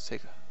 Okay,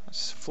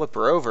 let's flip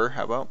her over.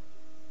 How about?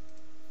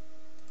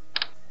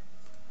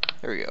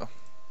 There we go.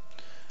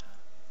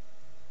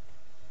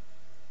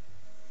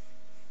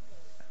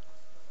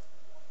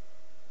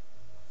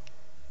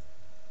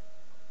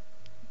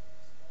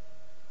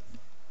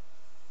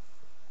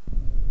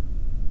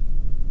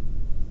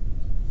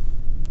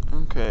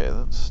 Okay,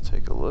 let's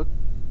take a look.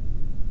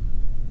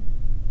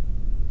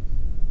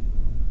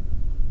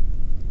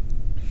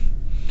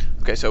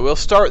 Okay, so we'll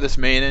start this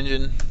main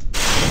engine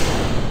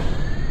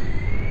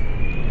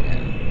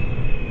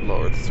and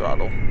lower the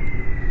throttle,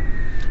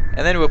 and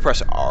then we'll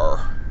press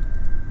R.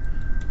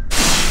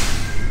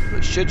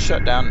 It should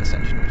shut down this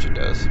engine, which it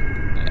does,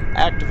 and it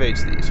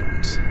activates these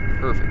ones.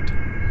 Perfect.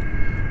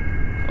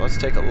 So let's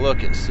take a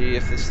look and see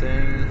if this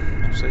thing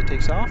actually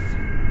takes off.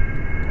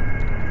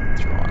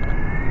 Throw on it.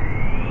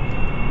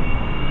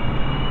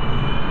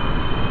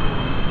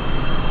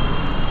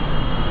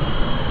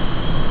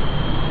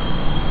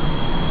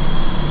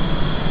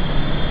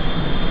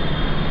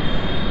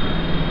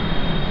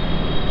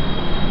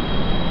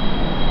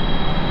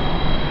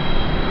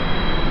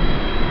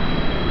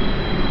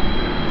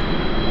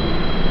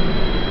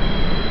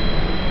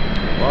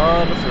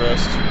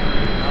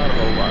 Not a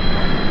whole lot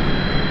more.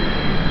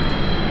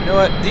 You know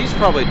what? These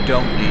probably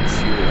don't need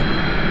fuel.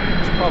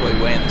 It's probably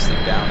weighing this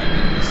thing down. I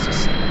mean, it's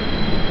just how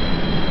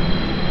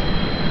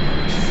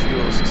much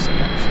fuel is this thing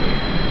actually?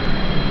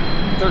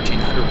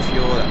 1,300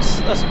 fuel.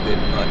 That's a bit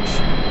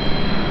much.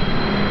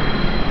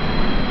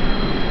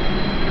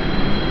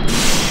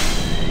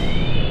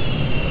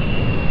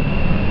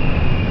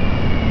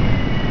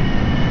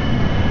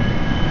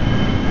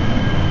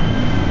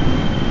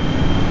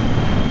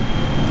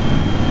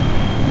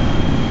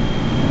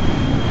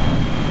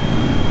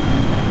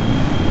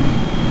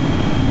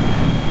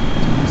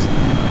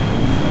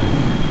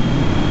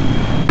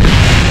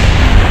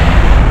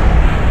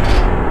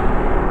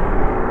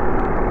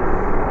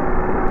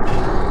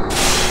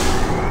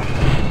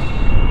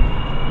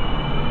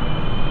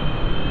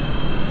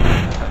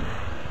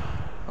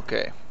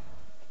 Okay.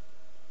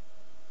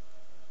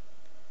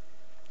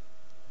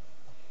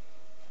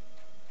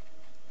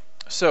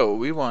 So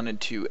we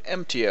wanted to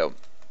empty out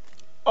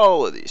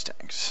all of these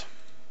tanks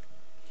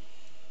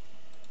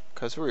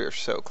because we are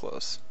so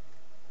close.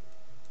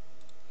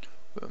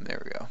 Boom,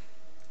 there we go.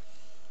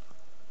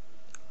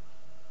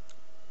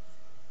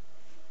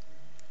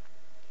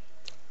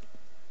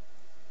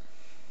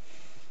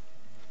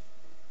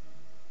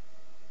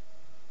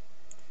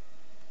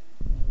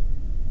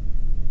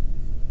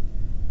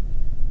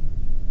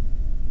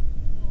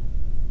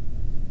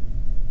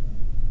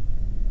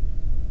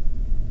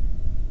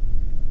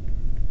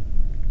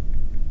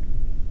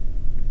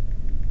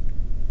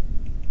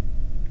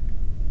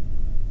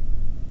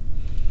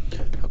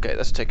 Okay,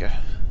 let's take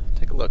a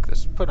look.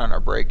 Let's put on our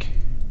brake.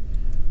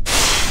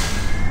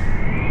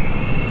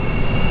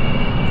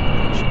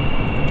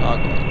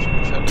 Toggle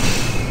engine shut.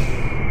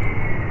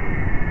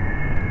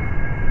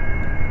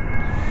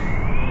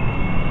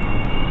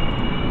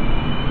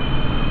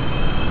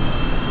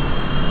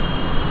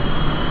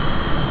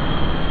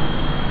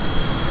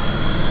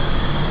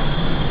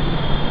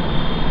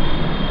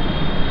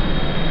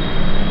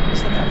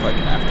 Does it have like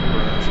an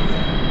afterburner or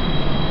something?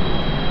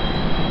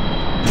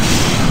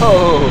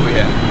 Oh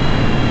yeah.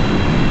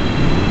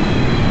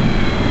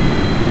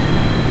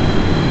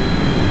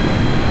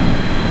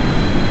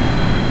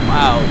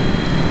 Wow.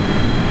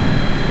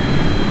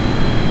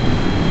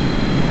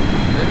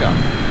 There you go.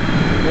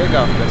 There you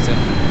go, that's it.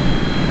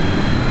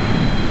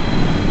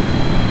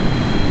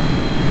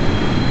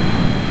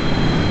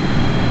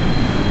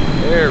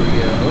 There we go,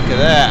 look at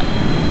that.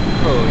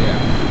 Oh yeah.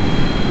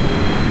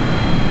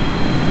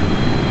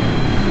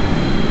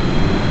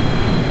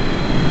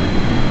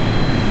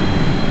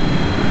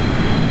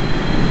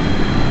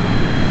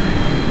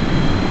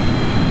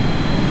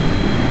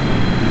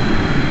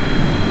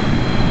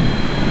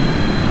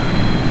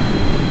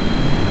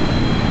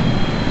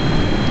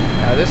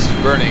 This is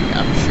burning,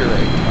 I'm sure, a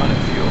ton of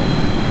fuel.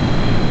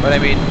 But I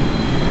mean,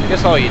 I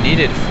guess all you need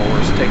it for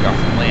is takeoff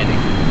and landing.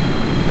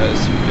 because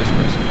we just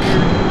pressed here.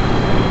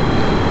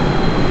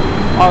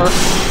 R.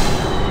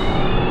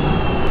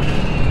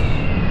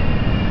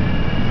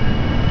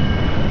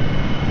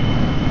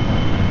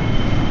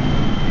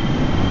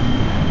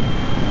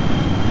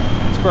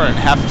 It's burning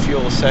half a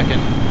fuel a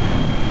second.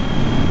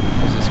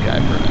 What's this guy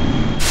burning?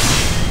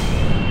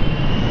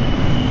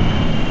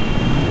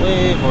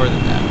 Way more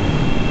than that.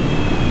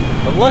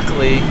 But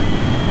luckily,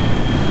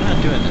 I'm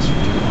not doing this for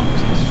too long,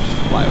 so let's just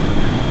fly over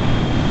here.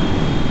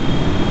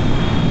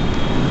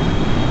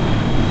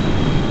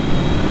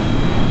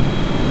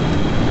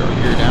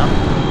 Down.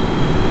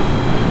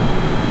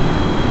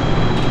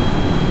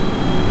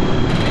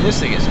 I mean, this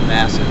thing is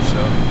massive, so I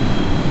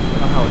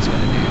don't know how it's going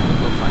to do,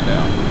 but we'll find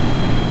out.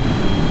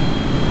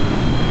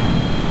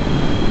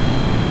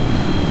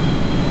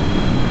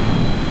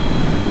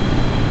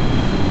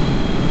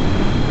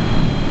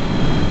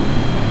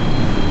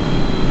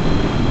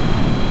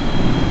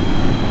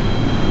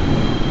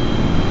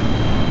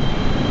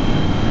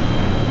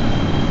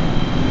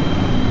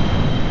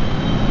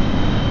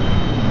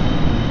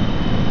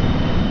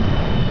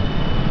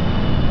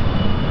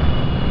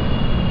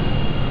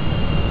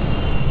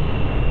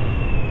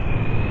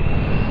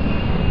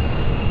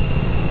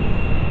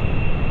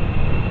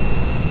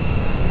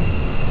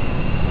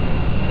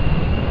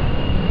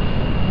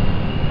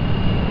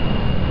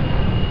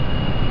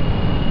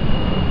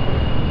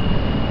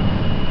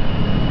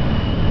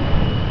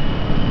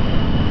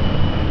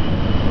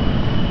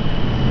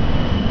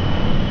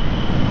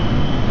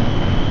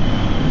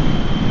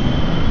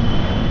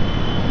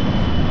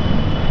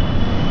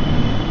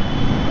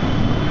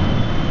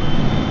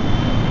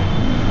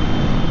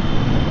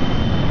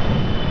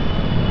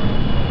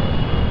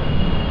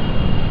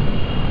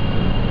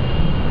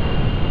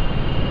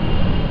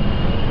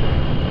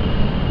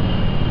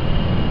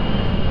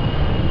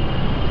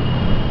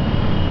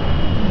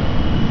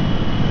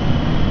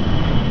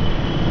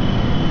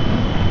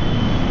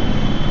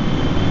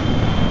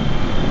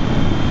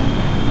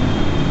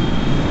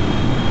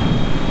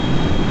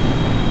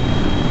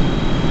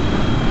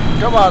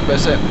 Come on,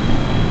 Bissett.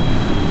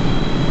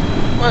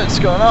 What's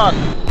going on?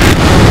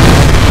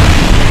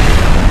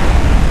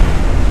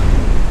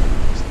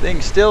 This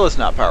thing still is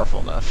not powerful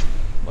enough.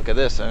 Look at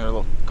this, our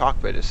little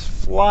cockpit is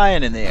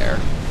flying in the air.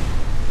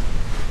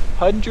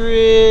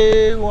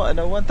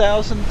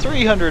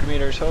 1,300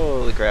 meters,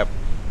 holy crap.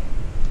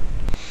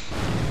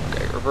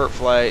 Okay, revert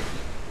flight.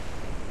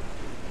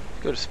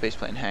 Go to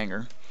spaceplane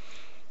hangar.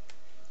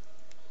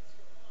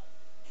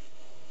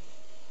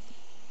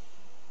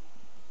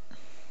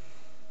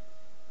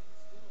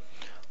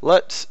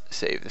 Let's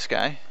save this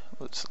guy.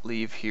 Let's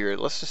leave here.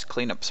 Let's just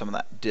clean up some of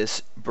that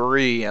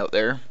debris out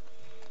there.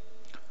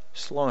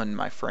 Slowing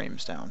my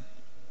frames down.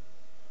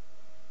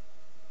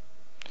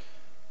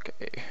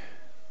 Okay.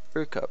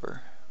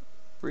 Recover.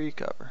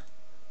 Recover.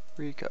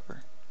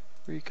 Recover.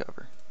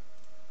 Recover.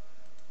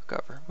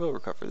 Recover. We'll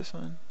recover this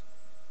one.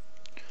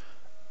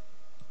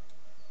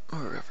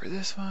 We'll recover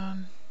this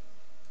one.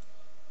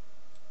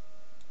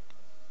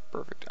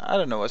 Perfect. I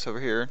don't know what's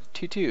over here.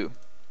 T2.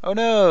 Oh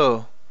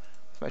no!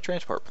 My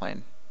transport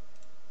plane.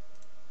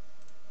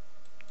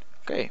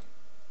 Okay,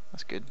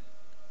 that's good.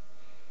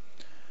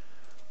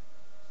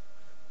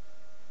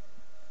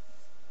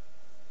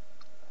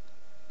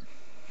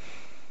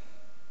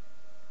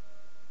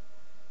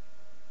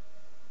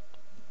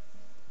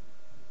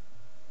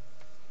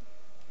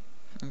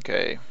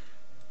 Okay,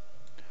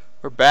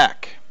 we're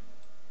back.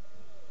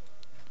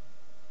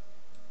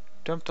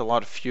 Dumped a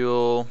lot of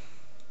fuel.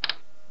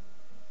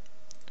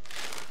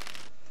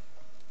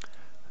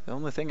 The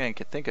only thing I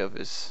can think of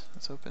is,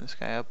 let's open this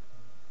guy up.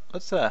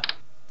 Let's take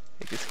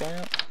this guy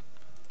out.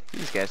 Take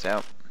these guys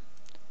out.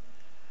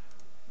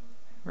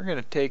 We're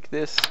gonna take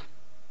this.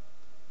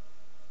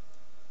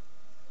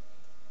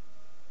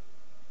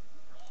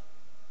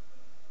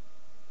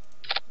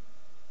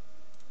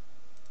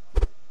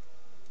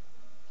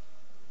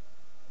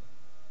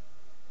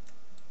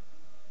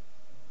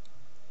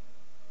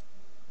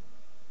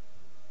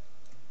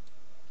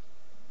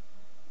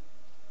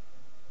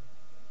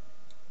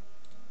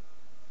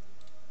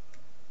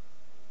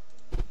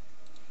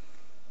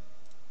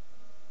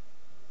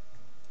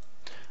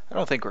 I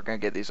don't think we're going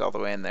to get these all the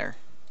way in there.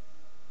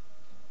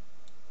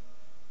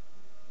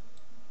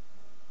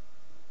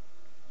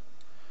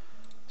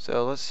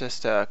 So let's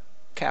just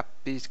cap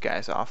these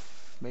guys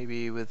off,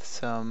 maybe with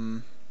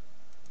some,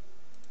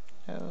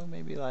 oh,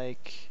 maybe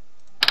like,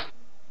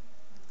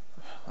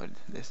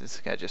 does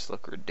this guy just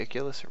look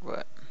ridiculous or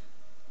what?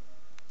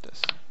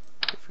 Just,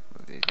 if we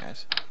move these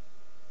guys.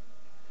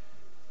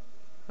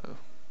 Oh.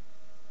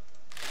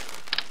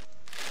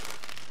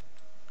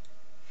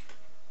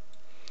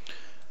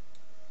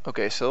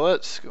 Okay, so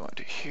let's go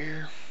into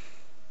here.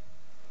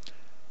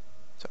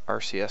 So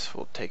RCS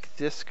will take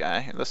this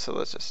guy. Let's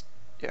just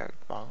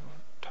toggle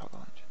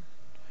engine.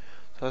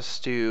 So let's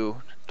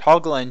do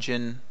toggle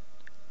engine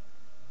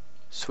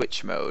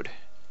switch mode.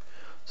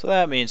 So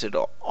that means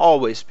it'll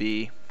always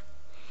be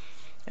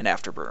in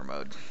afterburner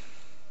mode.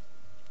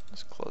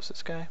 Let's close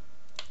this guy.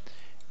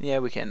 Yeah,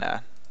 we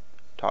can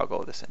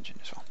toggle this engine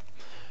as well.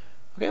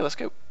 Okay, let's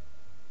go.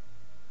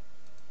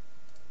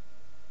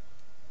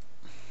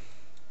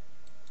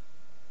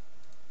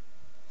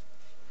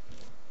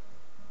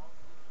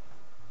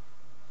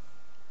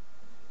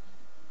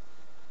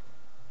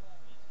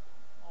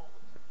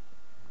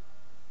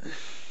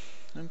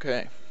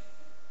 Okay.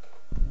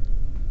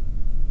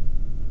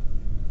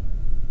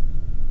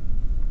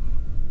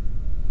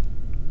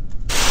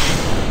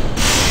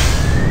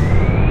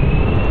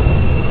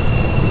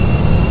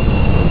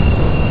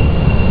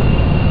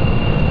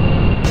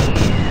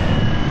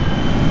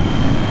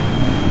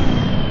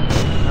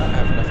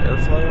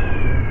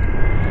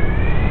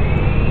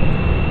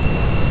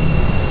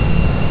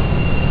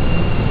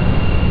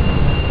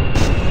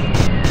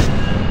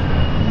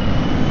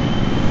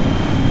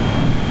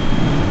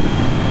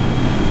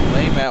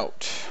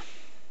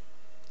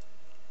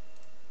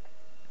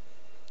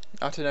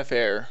 Not enough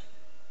air.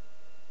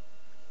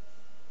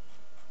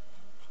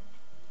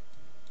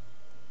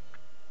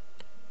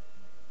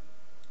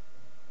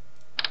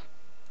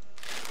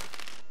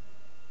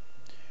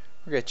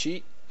 We're gonna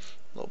cheat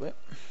a little bit.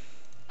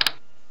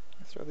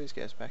 Let's throw these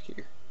guys back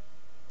here.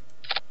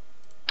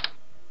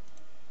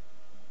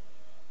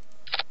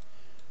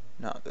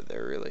 Not that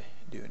they're really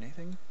doing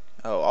anything.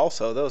 Oh,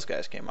 also those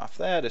guys came off.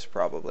 That is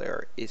probably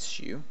our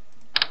issue.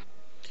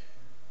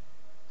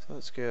 So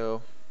let's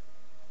go.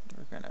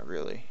 We're gonna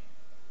really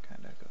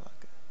kind of go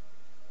like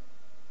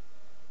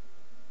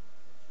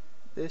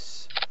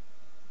this.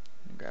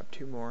 And grab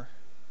two more.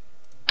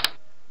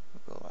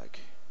 We'll go like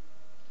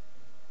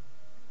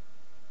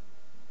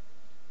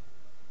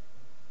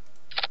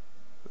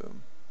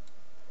boom.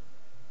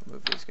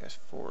 Move these guys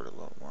forward a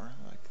little more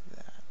like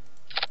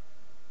that.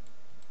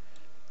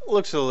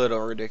 Looks a little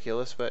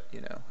ridiculous, but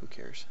you know, who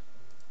cares?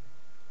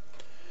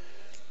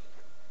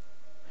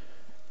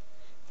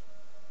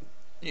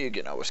 You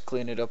can always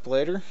clean it up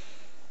later.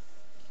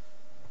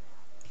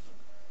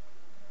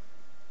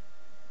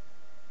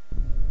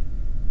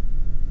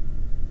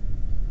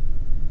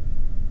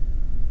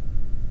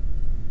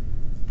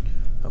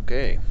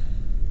 Okay.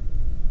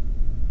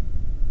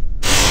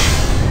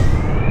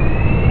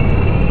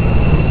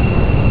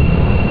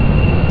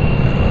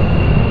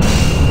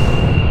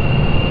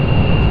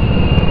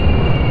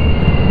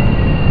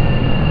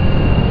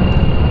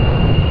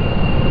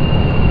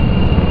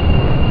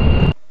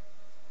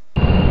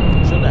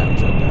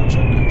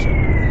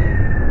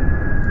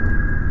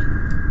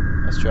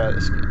 Try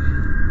this again.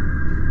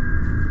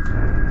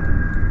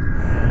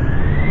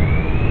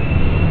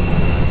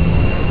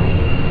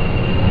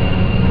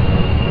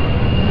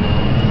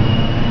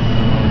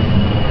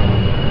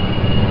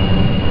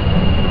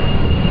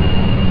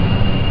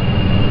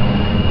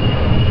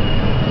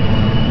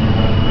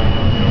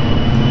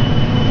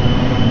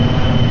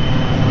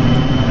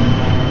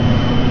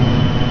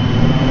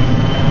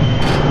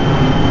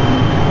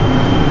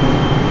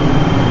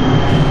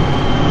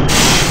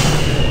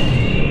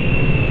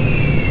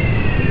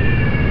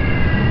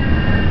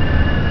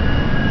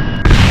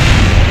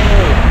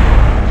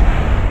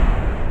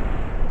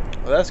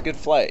 That's a good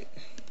flight.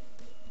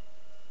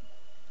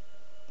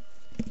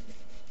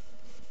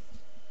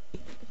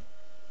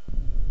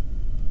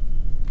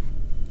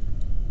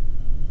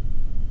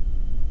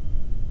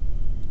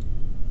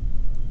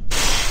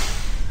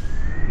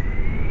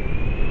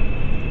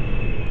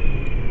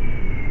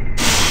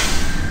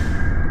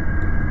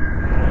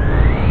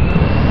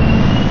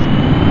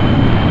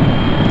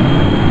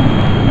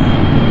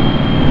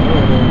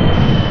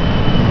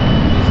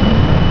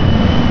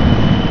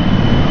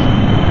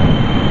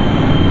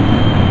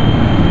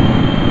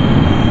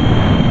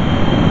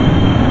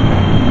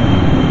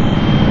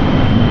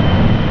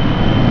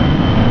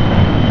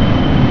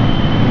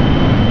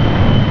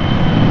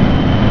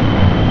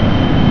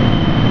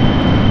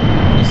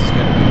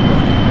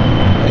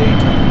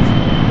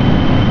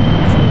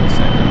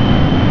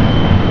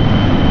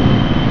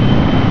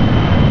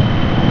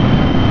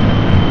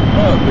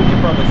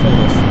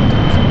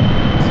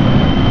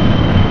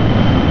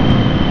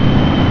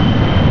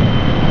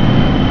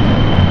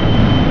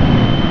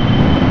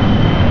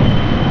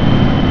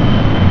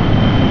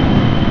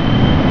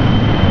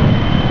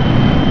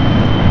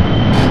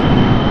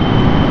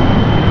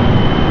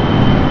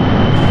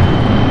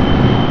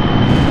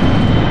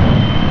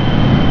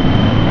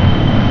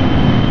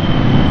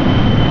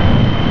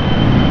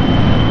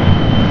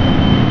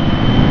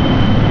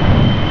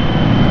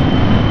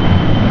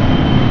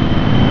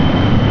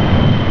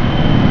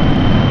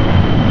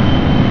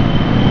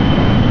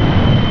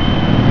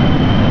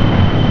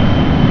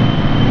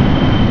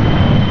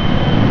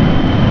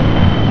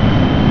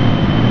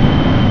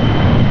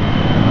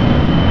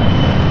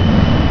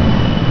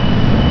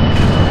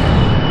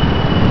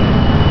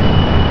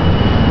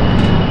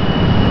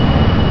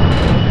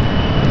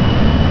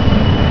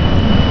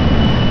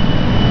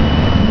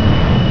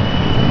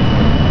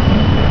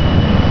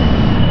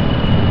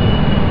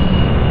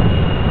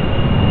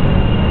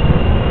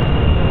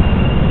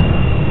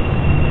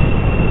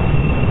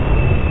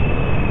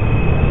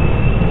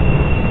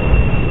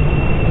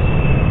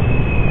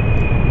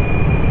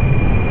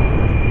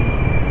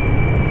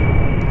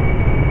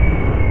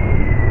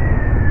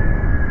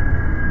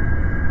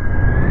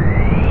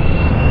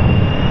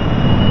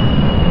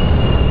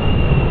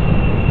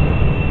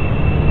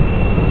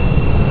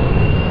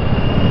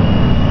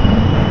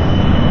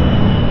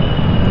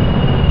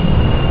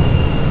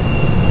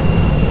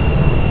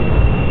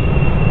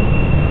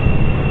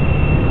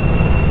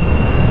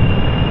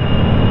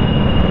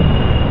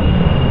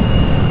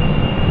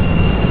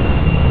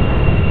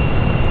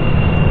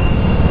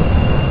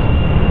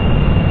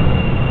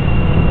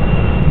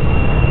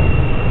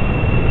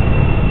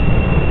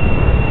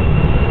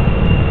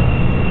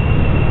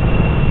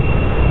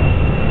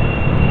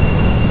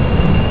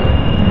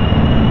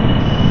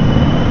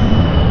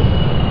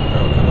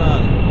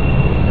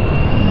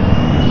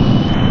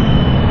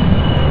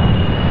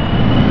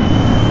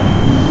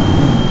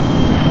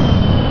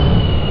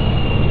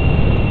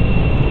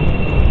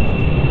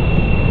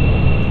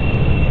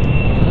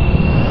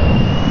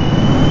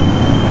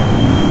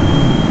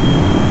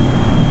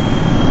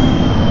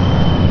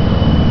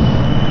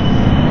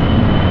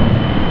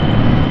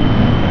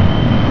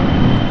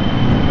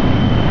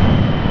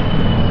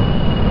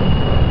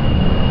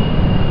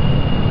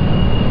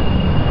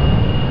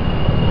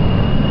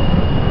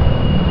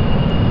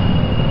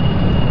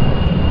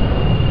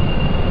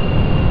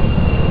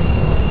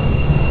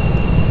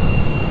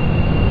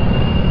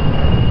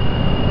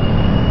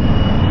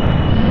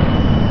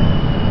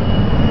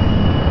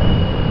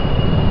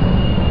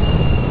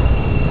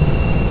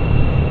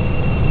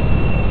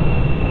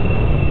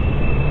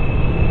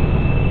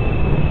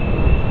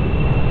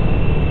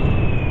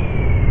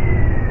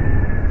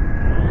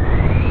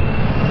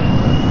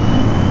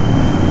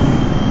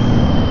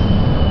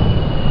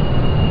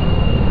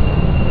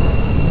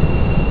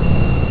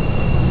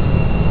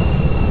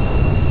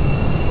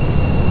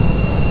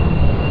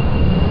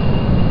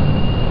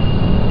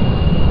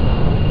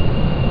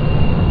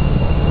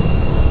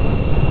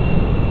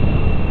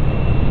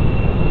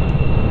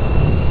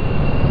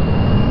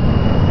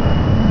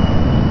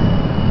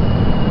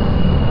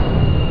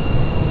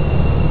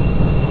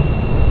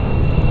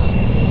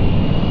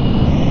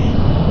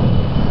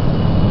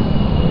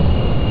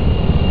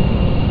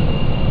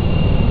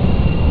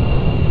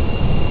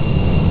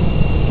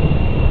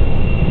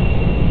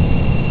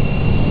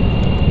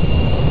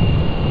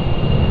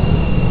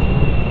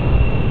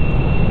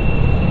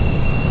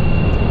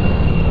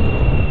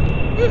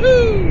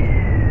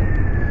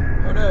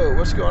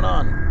 what's going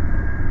on?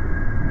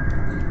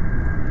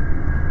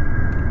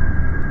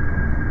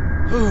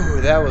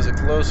 Whew, that was a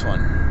close one.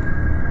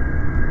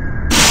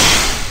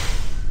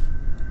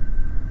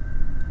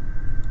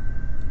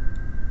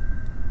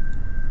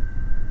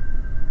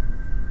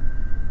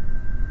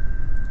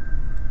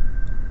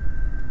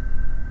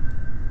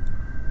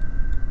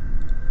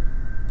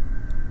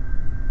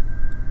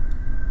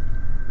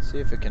 See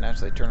if it can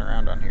actually turn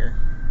around on here.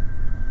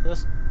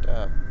 Let's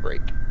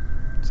brake.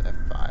 It's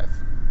F5.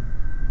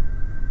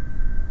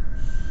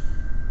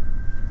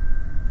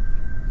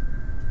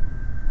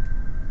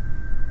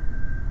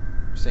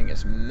 This thing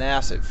is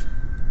massive.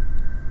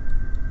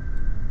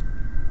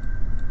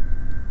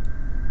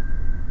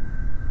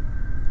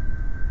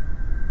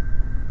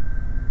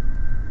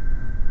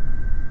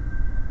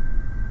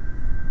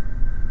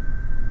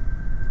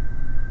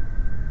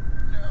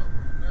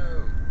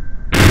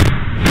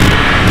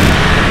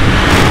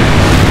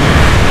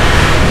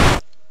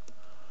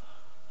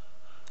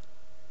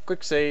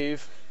 Quick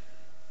save.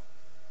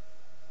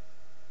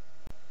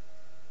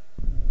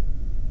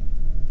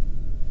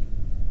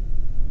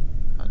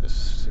 I'll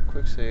just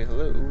quick say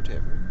hello to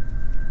everyone.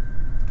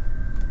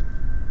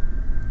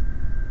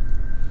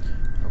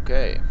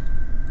 Okay.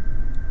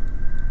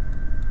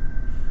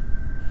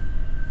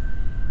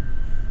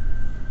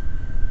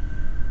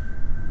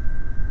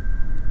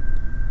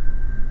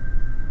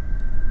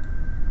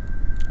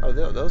 Oh,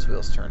 those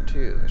wheels turn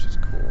too, which is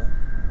cool.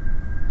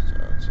 So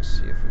let's just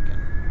see if we can.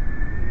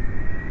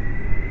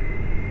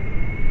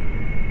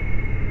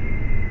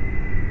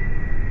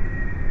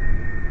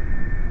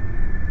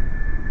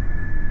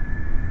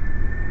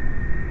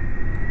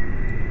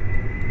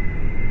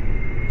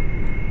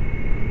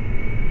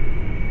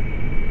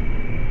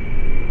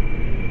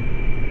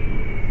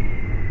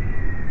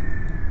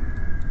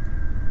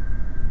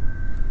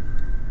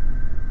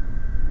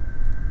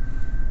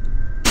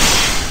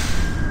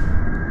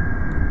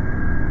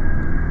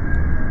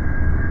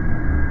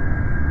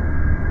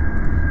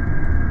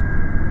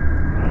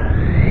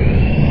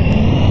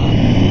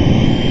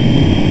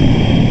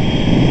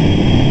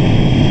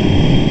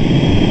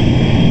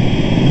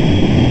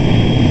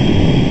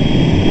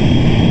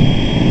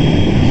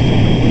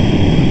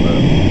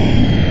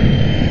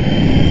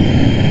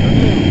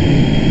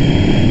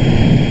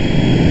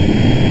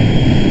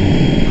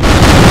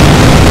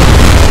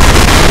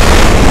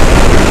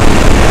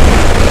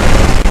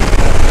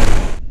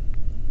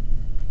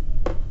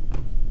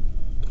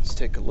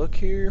 Take a look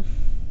here.